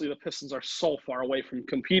obviously the Pistons are so far away from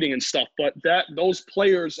competing and stuff, but those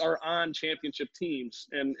players are on championship teams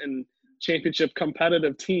and championship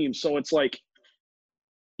competitive teams. So it's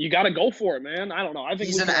you got to go for it, man. I don't know. I think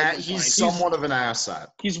he's somewhat of an asset.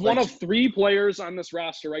 He's one of 3 players on this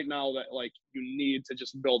roster right now that you need to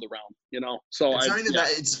just build around, So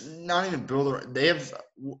it's not even build around. They have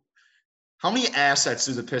how many assets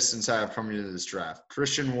do the Pistons have coming into this draft?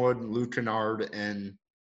 Christian Wood, Luke Kennard, and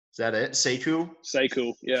is that it? Sekou,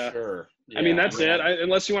 yeah. Sure. Yeah, I mean, that's it.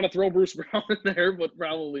 Unless you want to throw Bruce Brown in there, but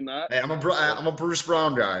probably not. Hey, I'm a Bruce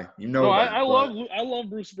Brown guy. I love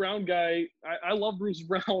Bruce Brown guy. I love Bruce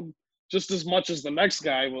Brown just as much as the next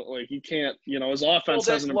guy. But he can't. His offense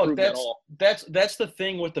hasn't improved at all. That's the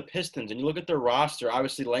thing with the Pistons. And you look at their roster.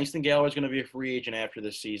 Obviously, Langston Galloway is going to be a free agent after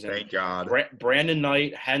this season. Thank God. Brandon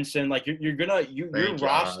Knight, Henson.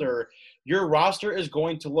 Your roster is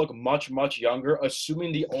going to look much, much younger,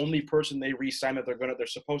 assuming the only person they re-sign that they're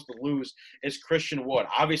supposed to lose is Christian Wood.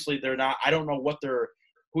 Obviously, they're not. I don't know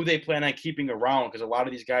who they plan on keeping around because a lot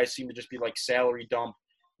of these guys seem to just be salary dump,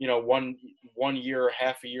 1 year,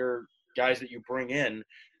 half a year guys that you bring in.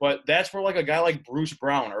 But that's where a guy like Bruce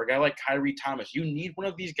Brown or a guy like Kyrie Thomas, you need one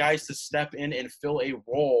of these guys to step in and fill a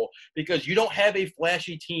role because you don't have a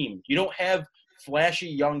flashy team. You don't have flashy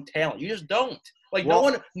young talent. You just don't. No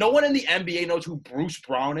one in the NBA knows who Bruce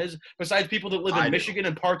Brown is besides people that live in Michigan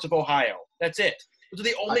and parts of Ohio. That's it. Those are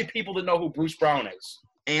the only people that know who Bruce Brown is.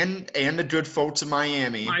 And the good folks in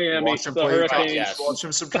Miami. Watch them play watch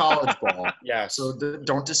them some college ball. Yeah. So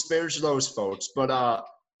don't disparage those folks. But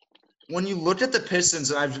when you look at the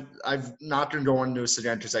Pistons, and I've not going to go into this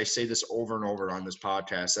again because I say this over and over on this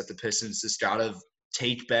podcast, that the Pistons just got to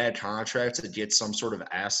take bad contracts to get some sort of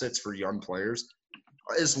assets for young players.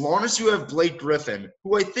 As long as you have Blake Griffin,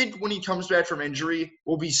 who I think when he comes back from injury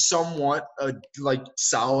will be somewhat a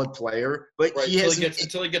solid player, but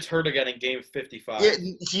until he gets hurt again in game 55. Yeah,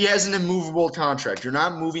 he has an immovable contract. You're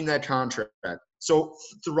not moving that contract. So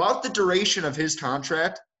throughout the duration of his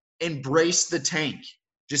contract, embrace the tank.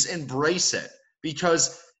 Just embrace it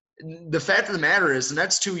because the fact of the matter is the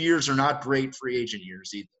next 2 years are not great free agent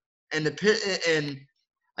years either. And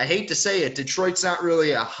I hate to say it, Detroit's not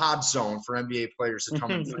really a hot zone for NBA players to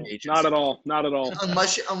come in free agency. Not at all.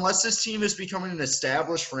 Unless this team is becoming an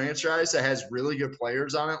established franchise that has really good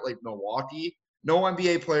players on it, like Milwaukee, no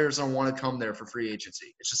NBA players don't want to come there for free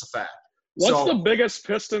agency. It's just a fact. What's the biggest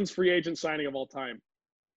Pistons free agent signing of all time?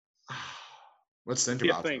 Let's think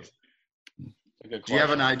about it. Do you have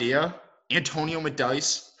an idea? Antonio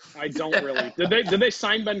McDyess? I don't really. Did they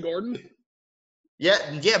sign Ben Gordon? Yeah,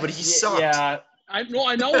 but he sucked. Yeah. I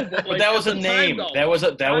know, but but that was a name. That was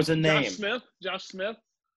a name. Josh Smith.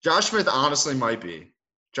 Josh Smith honestly might be.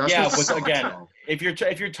 But again, if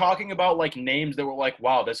you're talking about names that were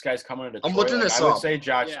wow, this guy's coming into Detroit. I'm looking this up. I would say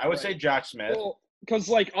Josh. Yeah, I would say Josh Smith. Well,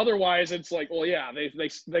 because otherwise it's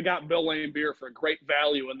they got Bill Laimbeer for great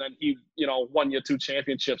value, and then he won you 2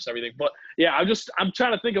 championships and everything. But yeah, I'm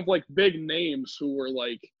trying to think of big names who were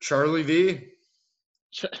Charlie V.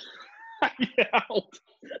 Yeah.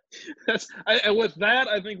 And with that,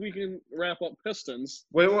 I think we can wrap up Pistons.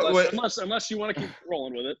 Wait. Unless you want to keep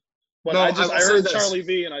rolling with it. But no, I heard Charlie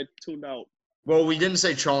V and I tuned out. Well, we didn't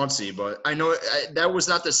say Chauncey, but I know that was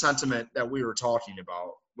not the sentiment that we were talking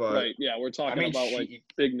about. But right, yeah, we're talking about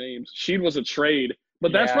big names. Sheed was a trade,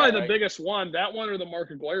 but that's probably the biggest one. That one or the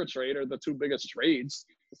Mark Aguirre trade are the 2 biggest trades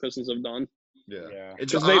the Pistons have done. Yeah.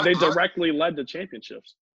 Because they directly led to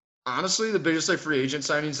championships. Honestly, the biggest free agent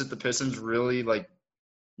signings that the Pistons really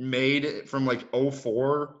made from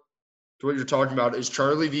 04 to what you're talking about is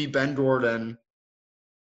Charlie V, Ben Gordon,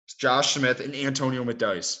 Josh Smith, and Antonio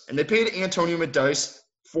McDyess. And they paid Antonio McDyess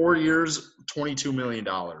 4 years, $22 million.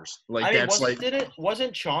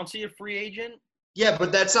 Wasn't Chauncey a free agent? Yeah,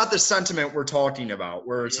 but that's not the sentiment we're talking about,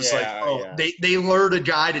 where it's just they lured a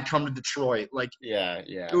guy to come to Detroit.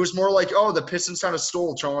 It was more the Pistons kind of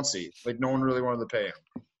stole Chauncey. No one really wanted to pay him.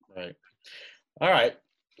 Right. All right.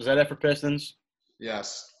 Is that it for Pistons?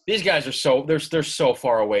 Yes. these guys are they're so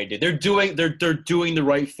far away, dude. They're doing the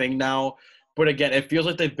right thing now. But again, it feels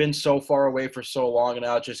like they've been so far away for so long, and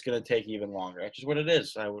now it's just going to take even longer. That's just what it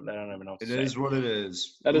is. I don't even know what to say. It is what it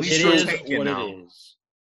is. That At is least true. we're It is tanking what now. it is.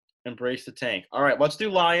 Embrace the tank. All right, let's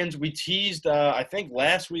do Lions. We teased, I think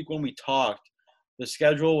last week when we talked, the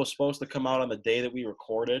schedule was supposed to come out on the day that we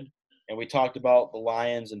recorded, and we talked about the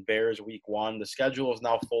Lions and Bears week 1. The schedule is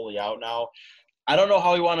now fully out now. I don't know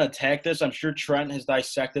how we want to attack this. I'm sure Trent has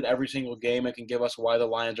dissected every single game and can give us why the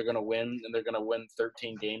Lions are going to win, and they're going to win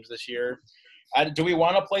 13 games this year. Do we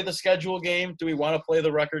want to play the schedule game? Do we want to play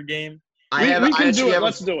the record game? We can do it.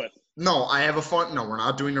 Let's do it. No, I have a fun. No, we're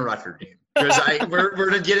not doing the record game because we're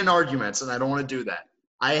going to get in arguments, and I don't want to do that.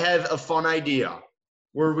 I have a fun idea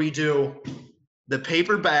where we do the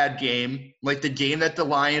paper bad game, like the game that the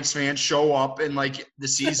Lions fans show up and like the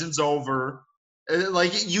season's over.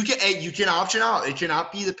 Like you can option out. It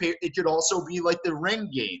cannot be it could also be like the ring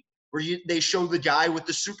game where they show the guy with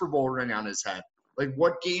the Super Bowl ring on his head. Like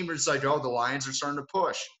what game is like, oh, the Lions are starting to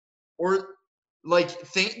push, or like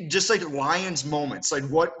just like Lions moments. Like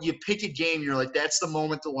what you pick a game, you're like, that's the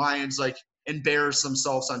moment the Lions like embarrass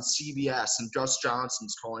themselves on CBS and Gus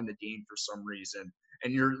Johnson's calling the game for some reason,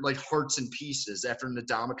 and you're like hearts in pieces after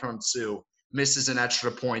Ndamukong Suh misses an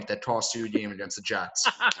extra point that cost you a game against the Jets.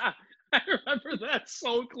 I remember that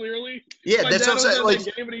so clearly. Yeah, My that's dad what I'm was saying. at Like,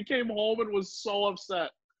 the game and he came home and was so upset.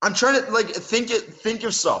 I'm trying to like think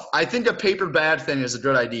of stuff. I think a paper bag thing is a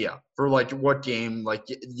good idea for like what game. Like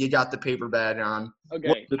you got the paper bag on.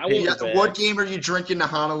 Okay, What game are you drinking the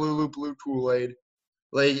Honolulu Blue Kool-Aid?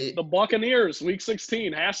 Like the Buccaneers, Week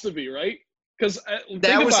 16 has to be right because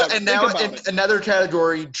that was, and now in another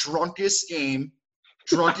category, drunkest fan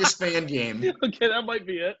game. Okay, that might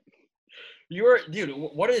be it. You're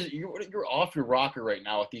off your rocker right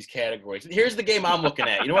now with these categories. Here's the game I'm looking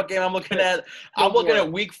at. You know what game I'm looking at? I'm looking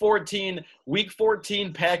at Week 14. Week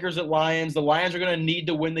 14, Packers at Lions. The Lions are going to need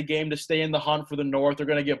to win the game to stay in the hunt for the North. They're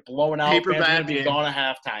going to get blown out. Paper Fans are going to be game. gone at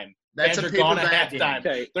halftime. That's Fans a are paper gone at bag halftime.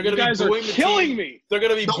 Okay, They're going to be booing the killing team. me. They're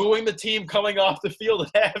going to be booing the team coming off the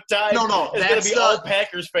field at halftime. No, it's going to be all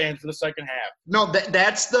Packers fans for the second half. No,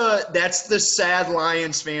 that's the sad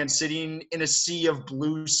Lions fan sitting in a sea of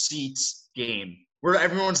blue seats game, where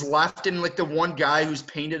everyone's left and like the one guy who's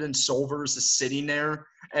painted in silver is just sitting there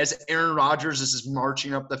as Aaron Rodgers is just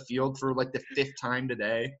marching up the field for like the 5th time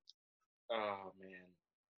today. Oh man,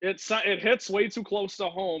 it hits way too close to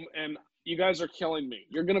home, and you guys are killing me.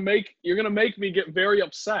 You're gonna make me get very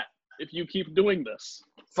upset if you keep doing this.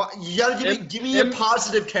 You gotta give me a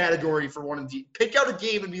positive category for one of these. Pick out a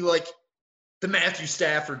game and be like the Matthew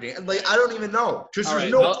Stafford game. Like I don't even know because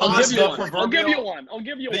there's no. I'll give you one.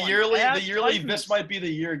 The yearly. This might be the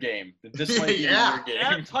year game. This might be the year game.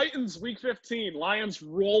 At Titans Week 15, Lions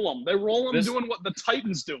roll them. They roll them doing what the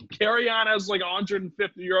Titans do. Carry on has like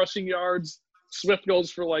 150 rushing yards. Swift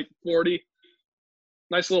goes for like 40.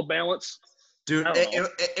 Nice little balance. Dude,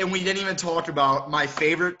 and we didn't even talk about my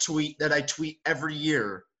favorite tweet that I tweet every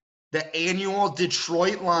year. The annual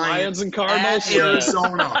Detroit Lions and Cardinals at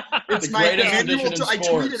Arizona. It's my annual. I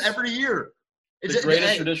tweet it every year. It's the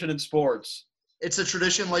greatest tradition in sports. It's a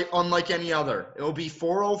tradition like unlike any other. It will be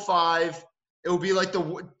 4:05. It will be like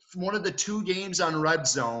one of the 2 games on Red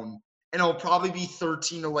Zone, and it'll probably be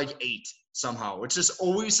 13 to like 8 somehow. It's just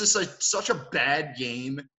always just like such a bad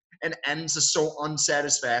game and ends is so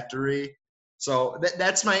unsatisfactory. So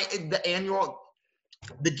that's the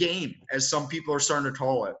game, as some people are starting to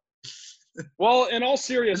call it. Well, in all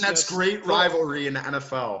seriousness, and that's great rivalry in the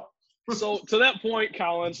NFL. So to that point,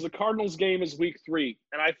 Collins, the Cardinals game is Week 3,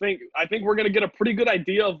 and I think we're going to get a pretty good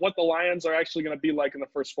idea of what the Lions are actually going to be like in the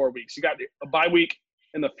first 4 weeks. You got a bye week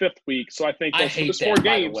in the 5th week, so I think I hate those that, 4 by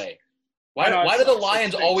games. the way. Why do the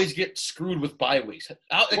Lions always get screwed with bye weeks?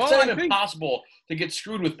 It's not even possible to get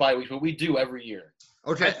screwed with bye weeks, but we do every year.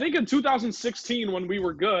 Okay. I think in 2016 when we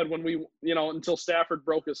were good, when we until Stafford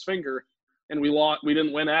broke his finger, and we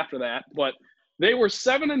didn't win after that, but they were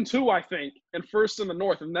 7-2, I think, and first in the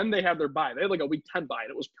North, and then they had their bye. They had like a Week 10 bye,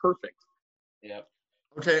 and it was perfect. Yep.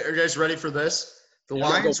 Okay, are you guys ready for this? The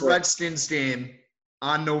Lions-Redskins game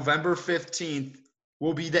on November 15th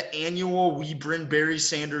will be the annual We Bring Barry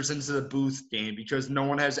Sanders into the booth game because no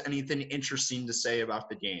one has anything interesting to say about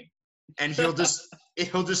the game. And he'll just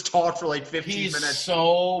talk for like 15 minutes. He's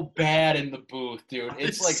so bad in the booth, dude.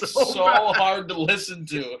 It's like so hard to listen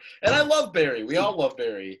to. And I love Barry. We all love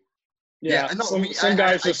Barry. Yeah, some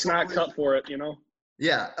guys just not cut for it,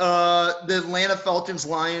 Yeah. The Atlanta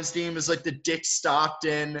Falcons-Lions game is like the Dick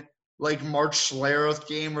Stockton, like Mark Schlereth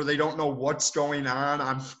game where they don't know what's going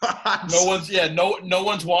on Fox. No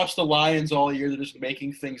one's watched the Lions all year. They're just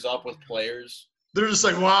making things up with players. They're just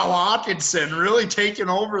like, wow, Hawkinson really taking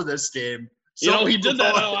over this game. He did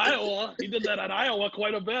that at Iowa. He did that at Iowa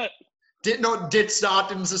quite a bit. Dick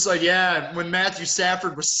Stockton's just like, yeah, when Matthew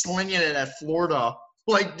Stafford was slinging it at Florida,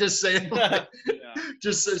 like just saying,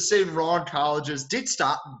 just saying wrong colleges. Dick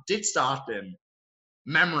Stockton,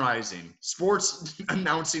 memorizing sports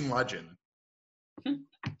announcing legend. Do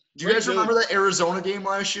you guys remember that Arizona game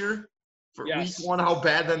last year? For week 1, how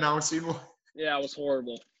bad the announcing was? Yeah, it was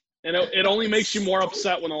horrible. And it only makes you more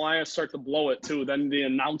upset when the Lions start to blow it, too. Then the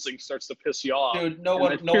announcing starts to piss you off. Dude, no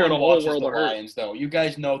one watches the Lions, though. You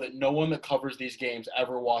guys know that no one that covers these games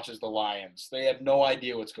ever watches the Lions. They have no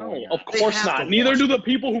idea what's going on. Of course not. Neither do the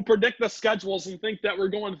people who predict the schedules and think that we're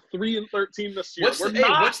going 3-13 this year.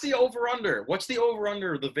 What's the over-under? What's the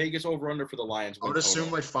over-under, the Vegas over-under for the Lions? I would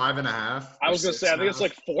assume like 5.5. I was going to say, I think it's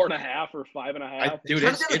like 4.5 or 5.5. Dude,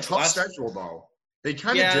 it's a tough schedule, though. They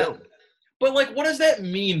kind of do. But, like, what does that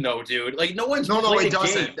mean, though, dude? Like, no, it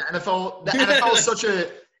doesn't. The NFL is such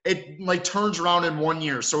it, like, turns around in 1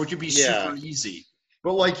 year, so it could be super easy.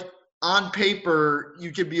 But, like, on paper,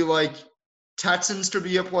 you could be, like, Texans to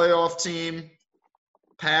be a playoff team,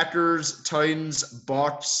 Packers, Titans,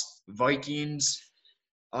 Bucks, Vikings,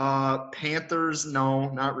 Panthers, no,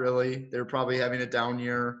 not really. They're probably having a down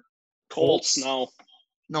year. Colts, no.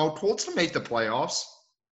 No, Colts can make the playoffs.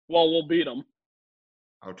 Well, we'll beat them.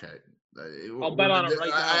 Okay. I'll bet on it right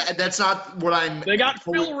now. That's not what I'm. They got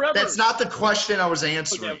Phil Rivers. That's not the question I was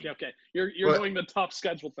answering. Okay. You're doing the tough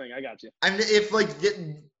schedule thing. I got you. I mean, if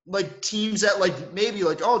like teams that like maybe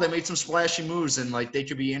like they made some splashy moves and like they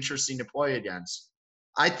could be interesting to play against.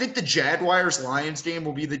 I think the Jaguars Lions game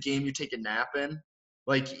will be the game you take a nap in.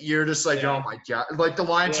 Like you're just like, oh my god, like the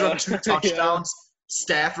Lions are up 2 touchdowns.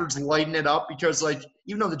 Stafford's lighting it up because, like,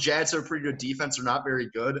 even though the Jags are a pretty good defense, they're not very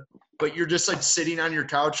good. But you're just, like, sitting on your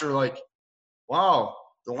couch or like, wow,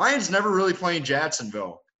 the Lions never really playing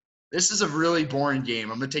Jacksonville. This is a really boring game.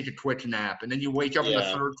 I'm going to take a quick nap. And then you wake up in the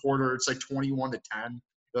third quarter. It's like 21-10.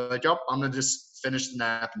 You're like, oh, I'm going to just finish the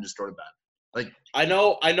nap and just go to bed. Like, I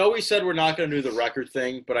know we said we're not going to do the record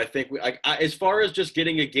thing, but I think as far as just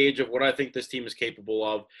getting a gauge of what I think this team is capable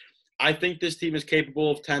of, I think this team is capable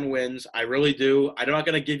of 10 wins. I really do. I'm not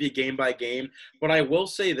going to give you game by game, but I will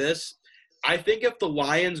say this. I think if the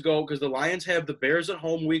Lions go, because the Lions have the Bears at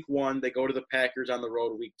home week 1, they go to the Packers on the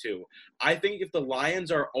road week 2. I think if the Lions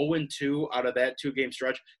are 0-2 out of that 2-game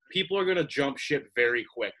stretch, people are going to jump ship very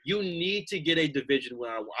quick. You need to get a division win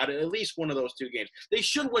out of at least one of those 2 games. They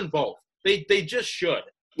should win both. They just should.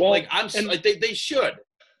 Well, they should.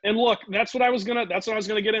 And look, that's what I was gonna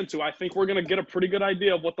get into. I think we're gonna get a pretty good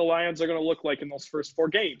idea of what the Lions are gonna look like in those first 4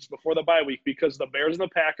 games before the bye week, because the Bears and the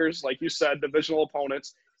Packers, like you said, divisional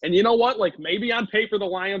opponents. And you know what? Like maybe on paper the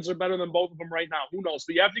Lions are better than both of them right now. Who knows?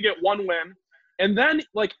 But you have to get 1 win. And then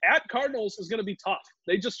like at Cardinals is gonna be tough.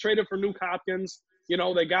 They just traded for Nuke Hopkins. You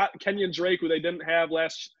know, they got Kenyon Drake, who they didn't have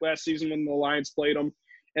last season when the Lions played them.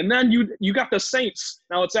 And then you got the Saints.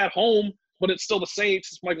 Now it's at home, but it's still the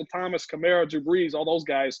Saints. It's Michael Thomas, Kamara, Drew Brees, all those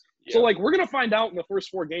guys. Yeah. So, like, we're going to find out in the first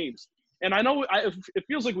 4 games. And I know it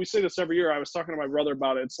feels like we say this every year. I was talking to my brother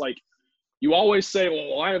about it. It's like you always say, well,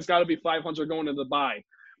 the Lions got to be 500 going into the bye.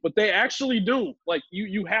 But they actually do. Like,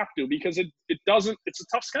 you have to, because it doesn't – it's a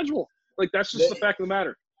tough schedule. Like, that's just the fact of the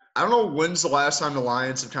matter. I don't know when's the last time the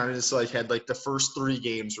Lions have kind of just, like, had, like, the first 3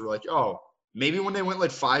 games were like, oh – maybe when they went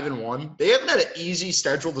like 5-1, they haven't had an easy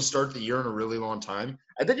schedule to start the year in a really long time.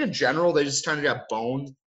 I think in general, they just kind of got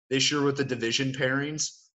boned this year with the division pairings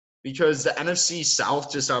because the NFC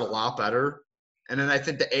South just got a lot better. And then I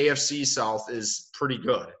think the AFC South is pretty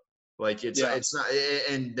good. Like it's not,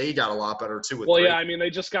 and they got a lot better too. I mean, they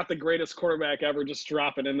just got the greatest quarterback ever just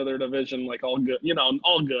dropping into their division, like all good,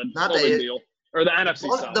 all good. Not no big deal. Or the NFC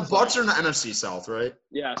South. The Bucs are in the NFC South, right?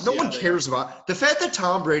 Yes. No one cares about the fact that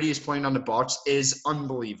Tom Brady is playing on the Bucs is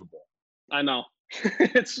unbelievable. I know.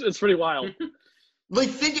 it's pretty wild. Like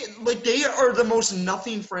they are the most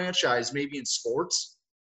nothing franchise maybe in sports.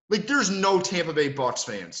 Like there's no Tampa Bay Bucs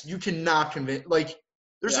fans. You cannot convince. Like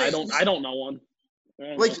there's. I don't know one.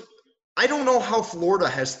 I don't know how Florida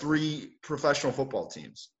has 3 professional football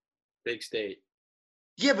teams. Big state.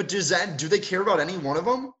 Yeah, but do they care about any one of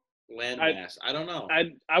them? Landmass. I don't know.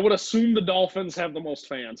 I would assume the Dolphins have the most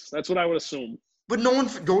fans. That's what I would assume. But no one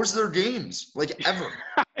goes to their games, like, ever.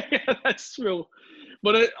 Yeah, that's true.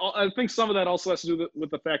 But I think some of that also has to do with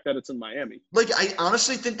the fact that it's in Miami. Like, I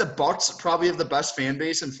honestly think the Bucs probably have the best fan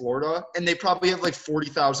base in Florida, and they probably have, like,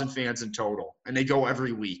 40,000 fans in total, and they go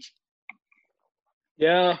every week.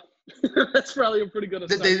 Yeah. That's probably a pretty good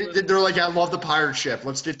assessment. They're like, I love the pirate ship.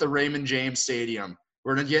 Let's get the Raymond James Stadium.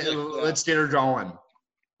 Let's get her going.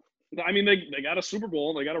 I mean, they got a Super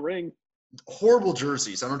Bowl. They got a ring. horrible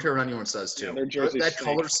jerseys. I don't care what anyone says too. Yeah, their jerseys that stink.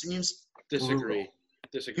 color schemes. Disagree.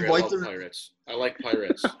 You I like love their- Pirates. I like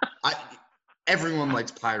Pirates. Everyone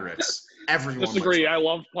likes Pirates. Everyone Disagree. likes I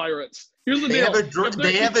love Pirates. Here's the They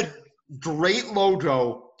deal. have a great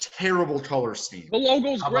logo, terrible color scheme. The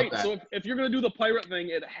logo's How about great. that? So if you're gonna do the pirate thing,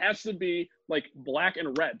 it has to be like black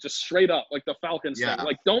and red, just straight up, like the Falcons Yeah. thing.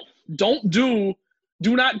 Like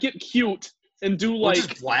do not get cute and do Or like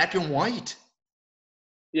just black and white.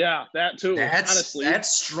 yeah, that too. Honestly, That's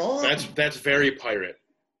strong. That's very pirate.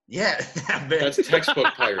 yeah. That's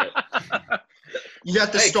textbook pirate. You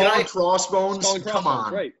got the Hey, skull can I- and crossbones. Skull and Come crossbones,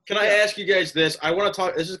 on. right? Can I ask you guys this? I want to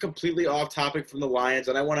talk. This is completely off topic from the Lions,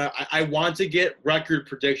 and I want to get record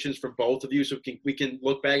predictions from both of you, so we can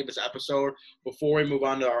look back at this episode before we move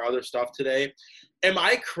on to our other stuff today. Am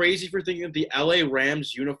I crazy for thinking that the LA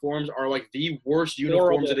Rams uniforms are like the worst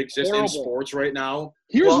uniforms that exist in sports right now?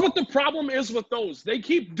 Here's what the problem is with those. They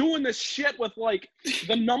keep doing this shit with like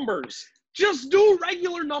the numbers. Just do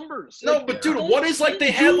regular numbers. No, Like, but dude, don't- what is like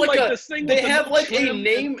they don't have do, like a this thing they with the have no like a trim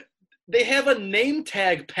name. They have a name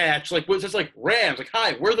tag patch, like what's just like Rams, like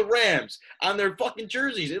hi, we're the Rams on their fucking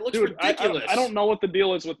jerseys. It looks Dude, ridiculous. I don't know what the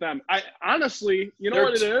deal is with them. I honestly, you know They're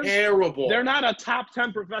what it is? terrible. They're not a top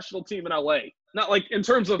 10 professional team in LA. Not like in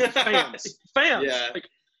terms of fans. Fans. Yeah.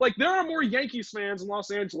 Like there are more Yankees fans in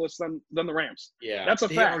Los Angeles than the Rams. Yeah, That's a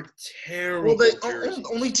they fact. are terrible. Well, jerseys. the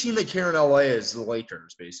only team they care in LA is the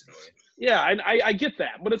Lakers, basically. Yeah, and I get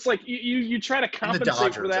that, but it's like you try to And the compensate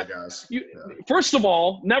Dodgers, for that. I guess. You, Yeah. First of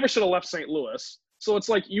all, never should have left St. Louis. So it's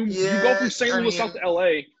like you go from St. Louis out to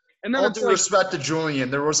LA, and then All it's due like respect to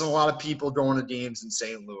Julian, there wasn't a lot of people going to games in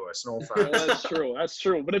St. Louis. No well, offense. that's true. That's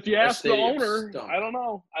true. But if you That ask the stadium's owner, stunk. I don't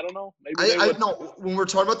know. Maybe they I would. know when we're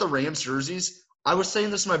talking about the Rams jerseys, I was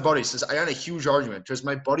saying this to my buddies because I had a huge argument because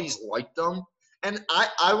my buddies liked them. And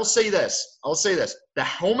I will say this. The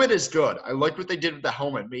helmet is good. I like what they did with the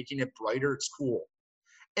helmet, making it brighter. It's cool.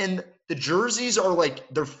 And the jerseys are like,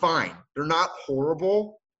 they're fine. They're not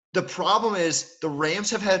horrible. The problem is the Rams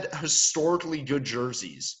have had historically good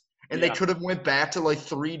jerseys. And they Yeah. could have went back to like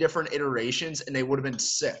 3 different iterations and they would have been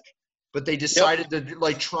sick. But they decided to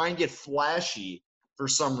like try and get flashy for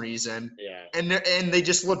some reason. Yeah. And they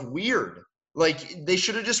just looked weird. Like they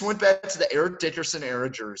should have just went back to the Eric Dickerson era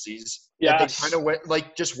jerseys. Yes. That they kind of went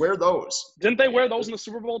like just wear those. Didn't they wear those in the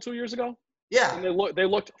Super Bowl 2 years ago? Yeah. And they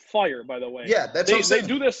looked fire, by the way. Yeah, that's what I'm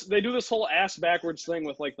They saying. do this whole ass backwards thing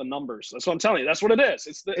with like the numbers. That's what I'm telling you. That's what it is.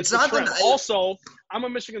 It's It's the not trend. the- Also, I'm a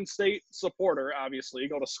Michigan State supporter. Obviously,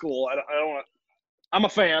 go to school. I don't want. I'm a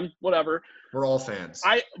fan. Whatever. We're all fans.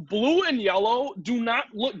 Blue and yellow do not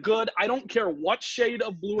look good. I don't care what shade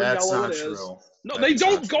of blue and That's yellow not it is. true. No, That's they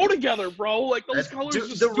don't not go together, bro. Like those That- colors dude,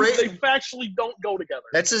 just the they Ra- factually don't go together.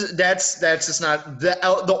 That's just not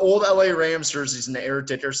the old LA Rams jerseys in the Eric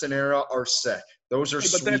Dickerson era are sick. Those are But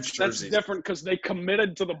sweet that's jerseys. different because they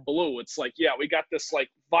committed to the blue. It's like, yeah, we got this like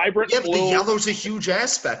vibrant Yeah, but the blue, yellow's a huge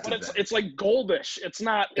aspect but of it. it's like goldish. It's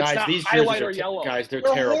not These jerseys highlight are or yellow. guys, they're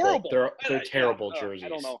They're terrible. horrible. They're terrible I jerseys.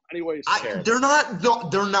 don't know. Anyways, They're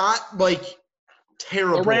not like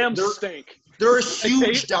terrible. the Rams They're, stink. they're a They-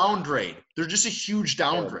 huge downgrade. They're just a huge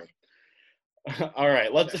downgrade. All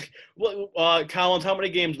right, let's. Collins, how many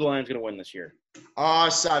games the Lions going to win this year?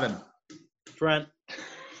 7. Trent,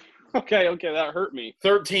 Okay, that hurt me.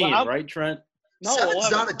 13, Well, right, Trent? No, 7's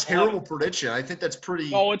 11, not a terrible 11. prediction. I think that's pretty.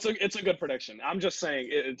 No, it's a good prediction. I'm just saying,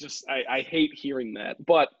 I hate hearing that,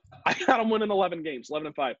 but I got them winning 11 games,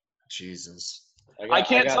 11-5. Jesus. I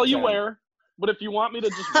can't got tell you 10. where, but if you want me to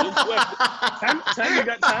just real quick, 10, you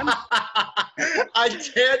got 10? I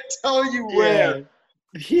can't tell you where.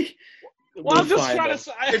 Yeah. Well, I'm just trying to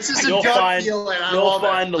say. It's just a You'll gut find- feeling. I you'll love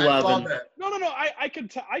find it. I 11. love it. No.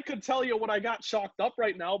 I could tell you what I got chalked up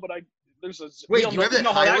right now, but there's a Wait, we you have that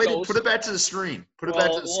know how that highlighted? goes. Put it back to the screen. Put it Well,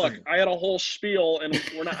 back to the look, screen. I had a whole spiel, and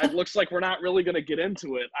we're not. It looks like we're not really going to get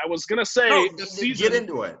into it. I was going to say No, the season. get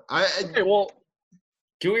into it. Okay, well,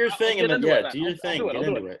 Do your thing I'll and get then into it then. do your I'll thing. do it, Get I'll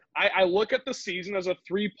do into it. I look at the season as a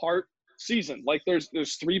 3-part season. Like there's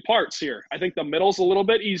 3 parts here. I think the middle's a little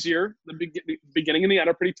bit easier. The beginning and the end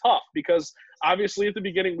are pretty tough because obviously at the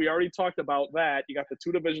beginning we already talked about that. You got the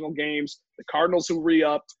 2 divisional games, the Cardinals who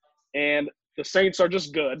re-upped, and the Saints are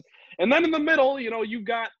just good. And then in the middle,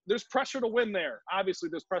 there's pressure to win there. Obviously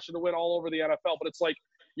there's pressure to win all over the NFL, but it's like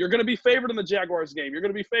you're going to be favored in the Jaguars game. You're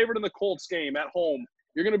going to be favored in the Colts game at home.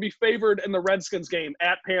 You're going to be favored in the Redskins game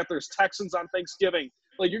at Panthers, Texans on Thanksgiving.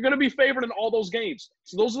 Like, you're going to be favored in all those games.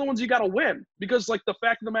 So those are the ones you got to win because, like, the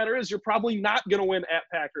fact of the matter is you're probably not going to win at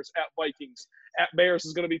Packers, at Vikings, at Bears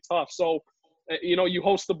is going to be tough. So You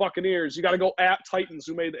host the Buccaneers. You got to go at Titans,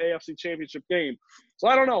 who made the AFC Championship game. So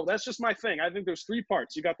I don't know. That's just my thing. I think there's 3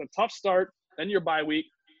 parts. You got the tough start, then your bye week,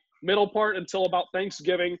 middle part until about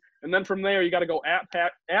Thanksgiving, and then from there you got to go at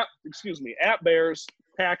Bears,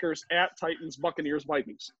 Packers, at Titans, Buccaneers,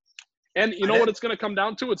 Vikings. And you know what it's going to come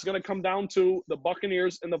down to? It's going to come down to the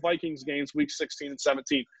Buccaneers and the Vikings games, week 16 and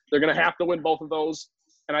 17. They're going to have to win both of those,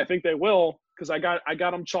 and I think they will because I got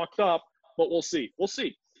them chalked up. But we'll see. We'll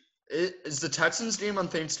see. Is the Texans game on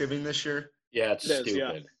Thanksgiving this year? Yeah, it's stupid.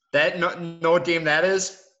 Yeah. That know what game that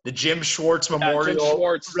is? The Jim Schwartz Memorial. Jim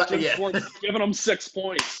Schwartz giving them 6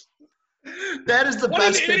 points. That is the What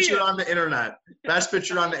best an picture idiot. on the internet. Best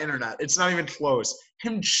picture on the internet. It's not even close.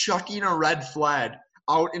 Him chucking a red flag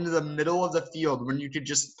out into the middle of the field when you could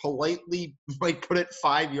just politely put it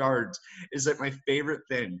 5 yards is my favorite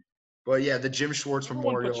thing. But yeah, the Jim Schwartz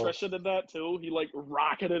Memorial. Patricia did that too. He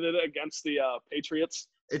rocketed it against the Patriots.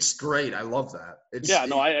 It's great. I love that.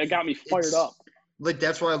 It got me fired up.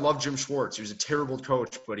 That's why I love Jim Schwartz. He was a terrible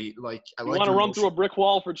coach, but I want to run through a brick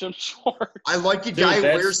wall for Jim Schwartz. I like a guy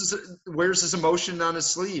who wears his emotion on his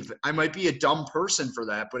sleeve. I might be a dumb person for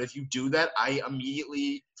that, but if you do that, I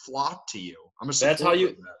immediately flock to you.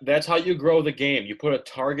 That's how you grow the game. You put a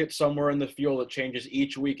target somewhere in the field that changes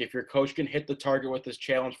each week. If your coach can hit the target with this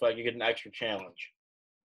challenge flag, you get an extra challenge.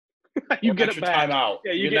 You get it back. Timeout.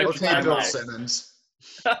 Yeah, you get extra timeout. Bill Simmons.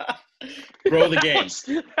 Grow the game.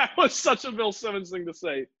 That was such a Bill Simmons thing to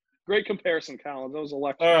say. Great comparison, Collins. That was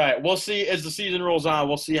electric. All right, we'll see as the season rolls on.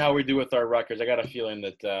 We'll see how we do with our records. I got a feeling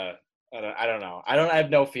that I don't know. I have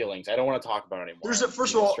no feelings. I don't want to talk about it anymore.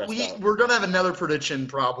 First of all, we're gonna have another prediction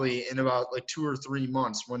probably in about 2 or 3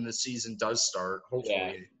 months when the season does start.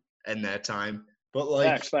 Hopefully, in that time.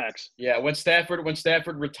 But facts. Yeah, when Stafford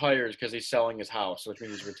retires because he's selling his house, which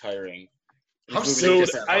means he's retiring. How sick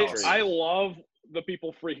is that? I love the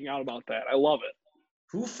people freaking out about that. I love it.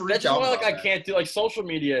 Who freaked That's out? That's why about I can't do social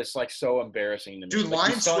media is so embarrassing to me. Dude,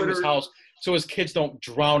 he's selling his house so his kids don't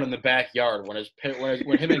drown in the backyard when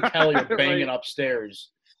him and Kelly are banging upstairs.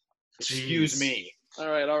 Excuse me. All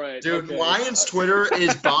right. Dude, okay. Lions Twitter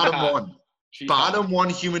is bottom one. Bottom one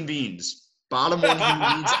human beings. Bottom one human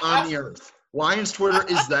beings on the earth. Lions Twitter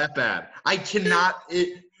is that bad. I cannot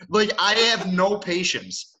I have no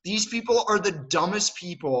patience. These people are the dumbest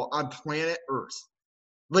people on planet Earth.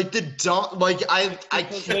 I can't.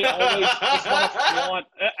 They always just want to flaunt.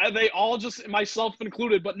 They all just, myself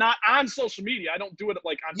included, but not on social media. I don't do it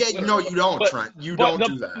on Twitter. No, you don't, Trent. You don't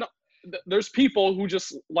do that. No, there's people who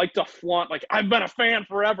just like to flaunt, I've been a fan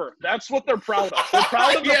forever. That's what they're proud of. They're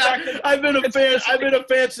proud of the fact that I've been a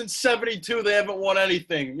fan since '72. They haven't won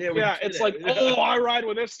anything. Yeah, it's I ride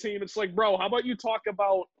with this team. It's bro, how about you talk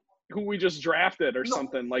about who we just drafted or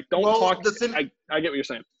something? Don't talk. I get what you're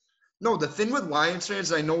saying. No, the thing with Lions fans,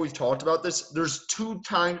 and I know we've talked about this, there's 2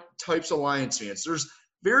 types of Lions fans. There's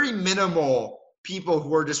very minimal people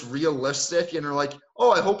who are just realistic and are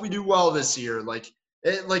I hope we do well this year.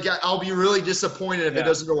 I'll be really disappointed if it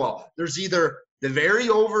doesn't go well. There's either the very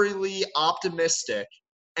overly optimistic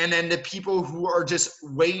and then the people who are just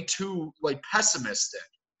way too pessimistic.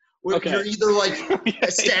 Okay. You're either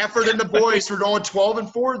Stafford and the boys who are going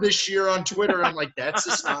 12-4 this year on Twitter. I'm that's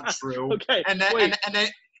just not true. Okay.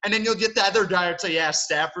 And then you'll get the other guy and say, yeah,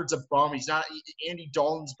 Stafford's a bum. He's not – Andy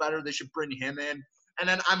Dalton's better. They should bring him in. And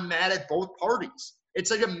then I'm mad at both parties. It's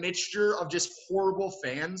a mixture of just horrible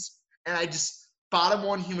fans. And I just – bottom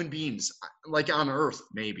one human beings, on earth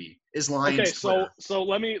maybe, is Lions Okay, Twitter. so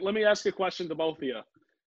let me ask a question to both of you.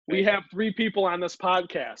 We have 3 people on this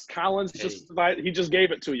podcast. Collins he just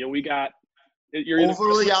gave it to you. We got – you're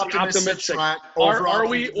overly optimistic. Are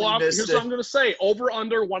we – well, here's what I'm going to say. Over,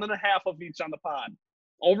 under 1.5 of each on the pod.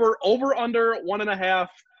 Over, under 1.5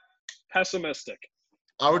 pessimistic.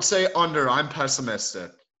 I would say under. I'm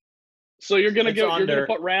pessimistic. So you're gonna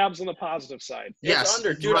put Rabs on the positive side. Yes, it's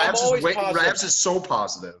under, dude. Rabs is so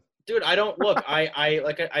positive. Dude, I don't look.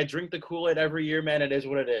 I drink the Kool-Aid every year, man. It is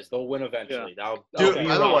what it is. They'll win eventually. Yeah. Dude,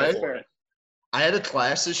 by the way, I had a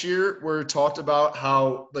class this year where it talked about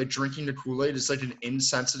how drinking the Kool-Aid is an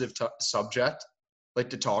insensitive subject, to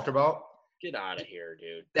talk about. Get out of here,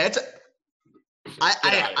 dude. That's.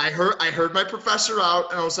 I heard my professor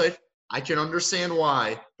out, and I was I can understand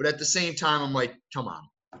why, but at the same time, I'm come on,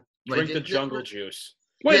 drink the jungle juice.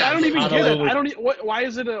 Wait, yeah, I don't even get it. Why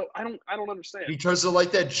is it I don't understand. Because of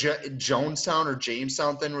that Jonestown or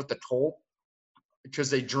Jamestown thing with the Colt, because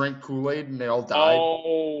they drank Kool-Aid and they all died.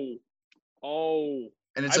 Oh.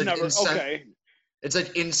 And it's okay. It's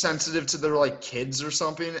insensitive to their kids or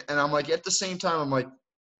something, and I'm at the same time, I'm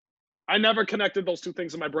I never connected those 2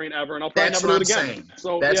 things in my brain ever, and I'll probably never do it again.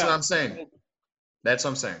 So that's what I'm saying. That's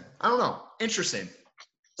what I'm saying. I don't know. Interesting.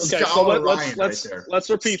 Okay, Scholar so Ryan right there. let's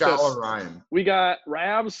repeat Scholar this. Ryan. We got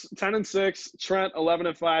Ravs 10-6, Trent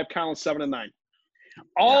 11-5, Colin 7-9.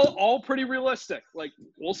 All pretty realistic. Like,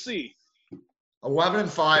 we'll see.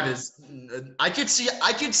 11-5 is. I could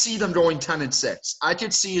see them going 10-6. I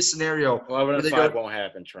could see a scenario. 11-5 won't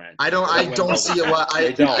happen, Trent. I don't see a lot.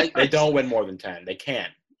 They don't win more than 10. They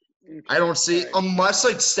can't. I don't see Right. unless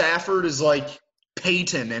like Stafford is like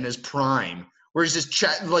Peyton in his prime, where he's just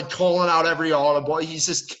calling out every audible. He's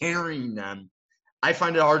just carrying them. I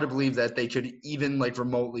find it hard to believe that they could even like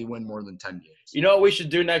remotely win more than 10 games. You know what we should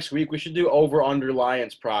do next week? We should do over/under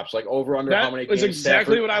Lions props, like over/under how many games. That is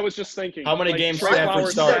exactly Stafford, what I was just thinking. How many games Trey Stafford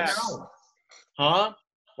Flowers starts? stats. Huh?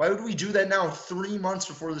 Why would we do that now 3 months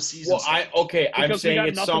before the season? Well, I'm Because we saying got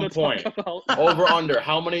at nothing some to talk point. about. Over/under.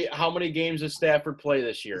 How many games does Stafford play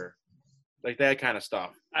this year? Like that kind of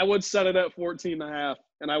stuff. I would set it at 14.5,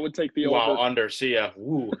 and I would take the Wow, over. under. See ya.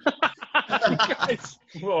 Woo. Guys,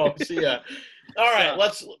 Well, see ya. All right,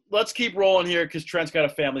 Yeah. let's keep rolling here because Trent's got a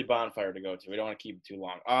family bonfire to go to. We don't want to keep it too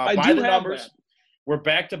long. I By do the have numbers. that. We're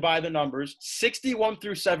back to by the numbers. 61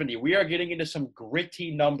 through 70. We are getting into some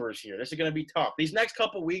gritty numbers here. This is going to be tough. These next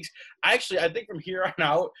couple weeks, I think from here on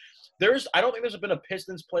out, I don't think there's been a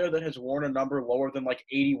Pistons player that has worn a number lower than like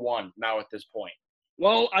 81 now at this point.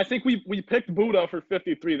 Well, I think we picked Buddha for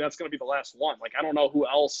 53. That's going to be the last one. Like, I don't know who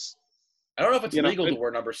else. I don't know if it's legal to it- wear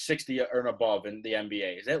number 60 or above in the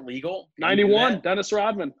NBA. Is that legal? Can you do 91, that? Dennis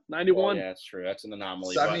Rodman, 91. Well, yeah, that's true. That's an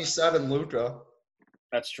anomaly. but 77 Luka.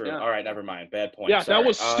 That's true. Yeah. All right, never mind. Bad point. Yeah, Sorry. that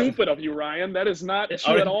was stupid of you, Ryan. That is not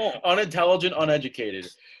true at all. Unintelligent, uneducated.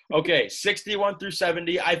 Okay, 61 through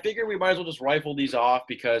 70. I figure we might as well just rifle these off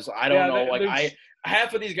because I don't know.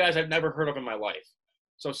 Half of these guys I've never heard of in my life.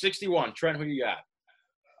 So 61. Trent, who you got?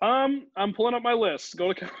 I'm pulling up my list.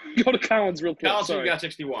 Go to Collins real quick. Collins, who Sorry. got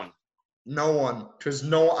 61? No one, because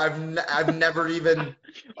I've never even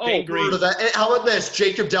Shane Green. heard of that. Hey, how about this?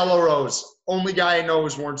 Jacob Delarose, only guy I know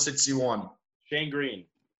who's worn 61. Shane Green.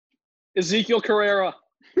 Ezekiel Carrera.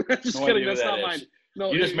 Just No kidding. idea who That's that not is. mine.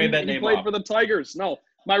 No, You just made that he name played up. for the Tigers. No,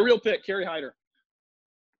 my real pick, Kerry Hyder.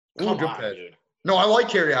 Come good on, pick. dude. No, I like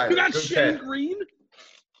Kerry Hyder. You got Good Shane pick. Green?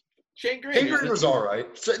 Shane Green. Shane Green was all right.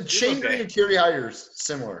 Shane okay. Green and Kerry Hyder's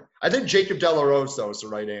similar. I think Jacob Delarose though is the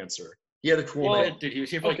right answer. He had a cool Well, name. Dude, he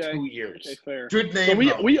was here for like Okay. 2 years. Okay, fair. Good name.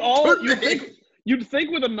 So we though. all Good name. you'd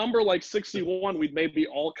think with a number like 61, we'd maybe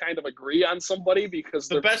all kind of agree on somebody because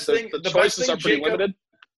The best the thing choices are pretty Jacob- limited.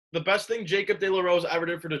 The best thing Jacob De La Rose ever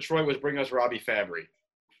did for Detroit was bring us Robbie Fabry.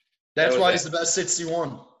 That's That was why it. he's the best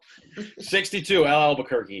 61. 62, Al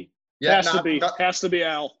Albuquerque. Yeah, Has to be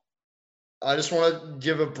Al. I just want to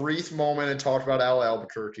give a brief moment and talk about Al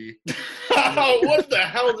Albuquerque. What the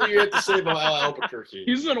hell do you have to say about Al Albuquerque?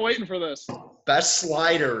 He's been waiting for this. Best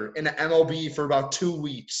slider in the MLB for about 2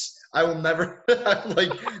 weeks. I will never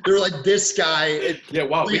like. They're like this guy. Yeah,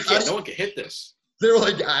 wow. Like, No one can hit this. They're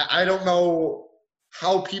like I don't know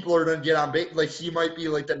how people are gonna get on base. Like he might be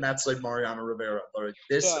like the Nets, like Mariano Rivera. But like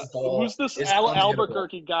this Yeah. ball. Who's this is Al unhittable.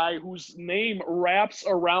 Albuquerque guy whose name wraps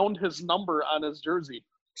around his number on his jersey?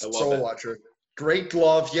 I love So it. electric. Great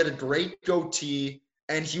glove. He had a great goatee,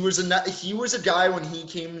 and he was a guy when he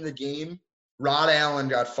came in the game. Rod Allen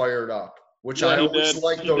got fired up, which Yeah, I he always did.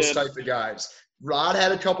 like He those did. type of guys. Rod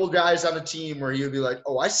had a couple guys on the team where he would be like,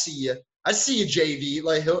 "Oh, I see you, JV."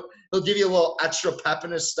 Like he'll give you a little extra pep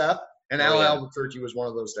in his step. And Oh, Al yeah. Albuquerque was one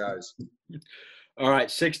of those guys. All right,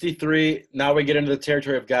 63. Now we get into the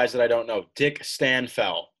territory of guys that I don't know. Dick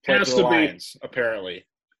Stanfel. Played Has for the to be. Lions, apparently.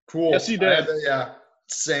 Cool. Yes, he I did. had to- yeah,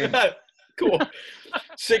 same. Cool.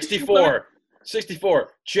 64.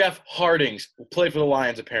 Jeff Hardings played for the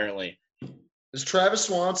Lions, apparently. Is Travis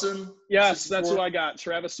Swanson? Yes, that's 64? who I got.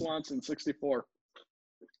 Travis Swanson, 64.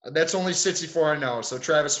 That's only 64 I know. So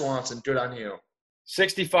Travis Swanson, good on you.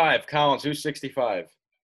 65. Collins, who's 65?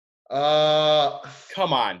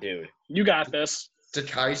 Come on, dude. You got this.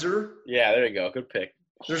 DeKaiser. Yeah, there you go. Good pick.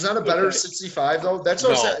 There's not a better Okay. 65 though. That's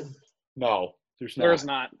what I No. said. No, there's not. There's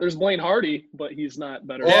not. There's Blaine Hardy, but he's not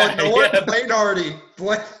better. Oh, Yeah, you know what? yeah. Blaine Hardy.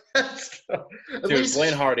 At Dude, least,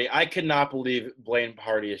 Blaine Hardy. I cannot believe Blaine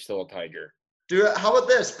Hardy is still a Tiger. dude, how about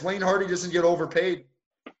this? Blaine Hardy doesn't get overpaid.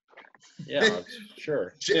 Yeah,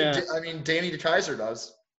 sure. Yeah. I mean, Danny DeKaiser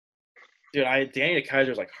does. Dude, Danny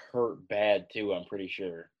DeKaiser's like hurt bad too, I'm pretty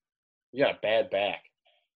sure. You got a bad back.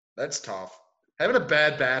 That's tough. Having a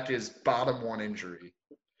bad back is bottom one injury.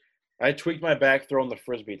 I tweaked my back throwing the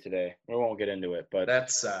frisbee today. We won't get into it, but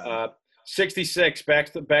That's sad. 66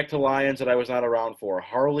 back to Lions that I was not around for.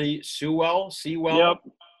 Harley Sewell. Yep.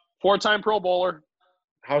 4-time Pro Bowler.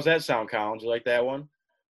 How's that sound, Collins? You like that one?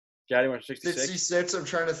 Scotty went 66. 66, I'm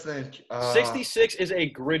trying to think. 66 is a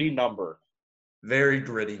gritty number. Very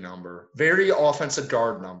gritty number. Very offensive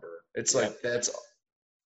guard number. It's Yep. like that's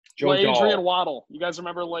Joe Adrian Dahl. Waddle. You guys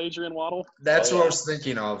remember Adrian Waddle? That's Oh, what yeah. I was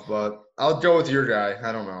thinking of, but I'll go with your guy.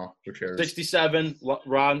 I don't know. Who cares? 67,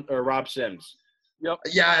 Rob Sims. Yep.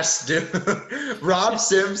 Yes, dude. Rob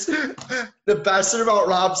Sims. The best thing about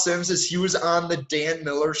Rob Sims is he was on the Dan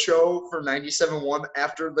Miller show for 97.1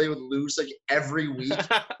 after they would lose like every week.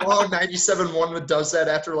 Well, 97.1 does that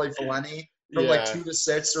after like Valeni from like 2 to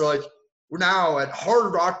 6. They're like, we're now at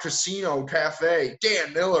Hard Rock Casino Cafe.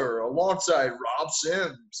 Dan Miller alongside Rob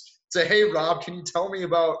Sims. Say, hey, Rob, can you tell me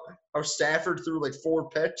about how Stafford threw like 4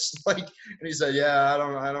 picks? Like, and he said, yeah, I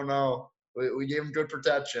don't know. We gave him good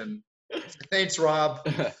protection. Thanks, Rob.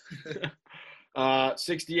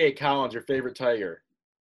 68, Collins, your favorite Tiger.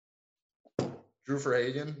 Drew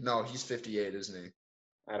Verhagen? No, he's 58, isn't he?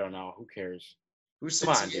 I don't know. Who cares? Who's Come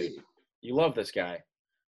on, 68? dude. You love this guy.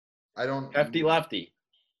 I don't. Hefty lefty.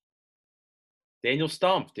 Daniel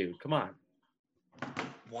Stump, dude. Come on.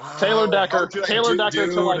 Wow. Taylor Decker. How could I Taylor do- Decker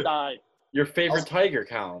till I dude, die. Your favorite Tiger,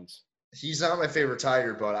 Collins. He's not my favorite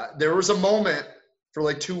Tiger, but there was a moment for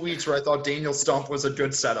like 2 weeks where I thought Daniel Stump was a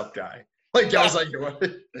good setup guy. Like I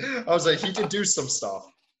was like, he could do some stuff.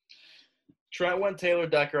 Trent went Taylor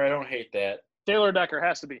Decker. I don't hate that. Taylor Decker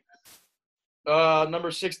has to be. Number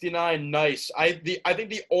 69, nice. I think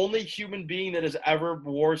the only human being that has ever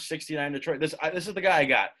wore 69 Detroit. This is the guy I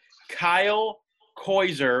got. Kyle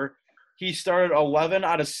Koiser. He started 11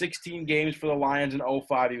 out of 16 games for the Lions in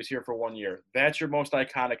 05. He was here for 1 year. That's your most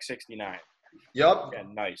iconic 69. Yep. Yeah,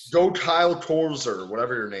 nice. Go Kyle Korzer,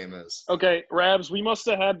 whatever your name is. Okay, Rabs, we must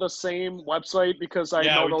have had the same website because I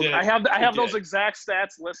Yeah, know we those. did. I have We those did. exact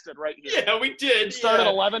stats listed right here. Yeah, we did. He started yeah.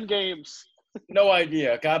 11 games. No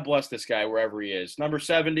idea. God bless this guy wherever he is. Number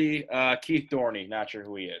 70, Keith Dorney. Not sure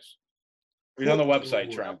who he is. He's on the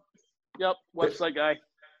website, Trent. Yep, website guy.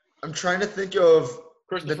 I'm trying to think of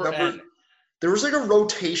Christopher the number. N. There was like a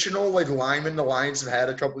rotational like lineman the Lions have had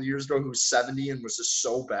a couple of years ago who was 70 and was just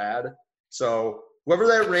so bad. So whoever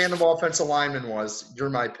that random offensive lineman was,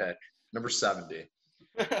 you're my pick. Number 70.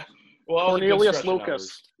 Well, Cornelius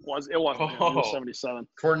Lucas wasn't. He Oh. was 77.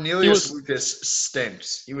 Cornelius Lucas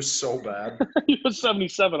stinks. He was so bad. He was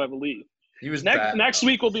 77, I believe. He was bad. Next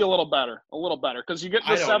week will be a little better, because you get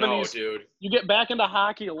the I don't know, 70s. dude. You get back into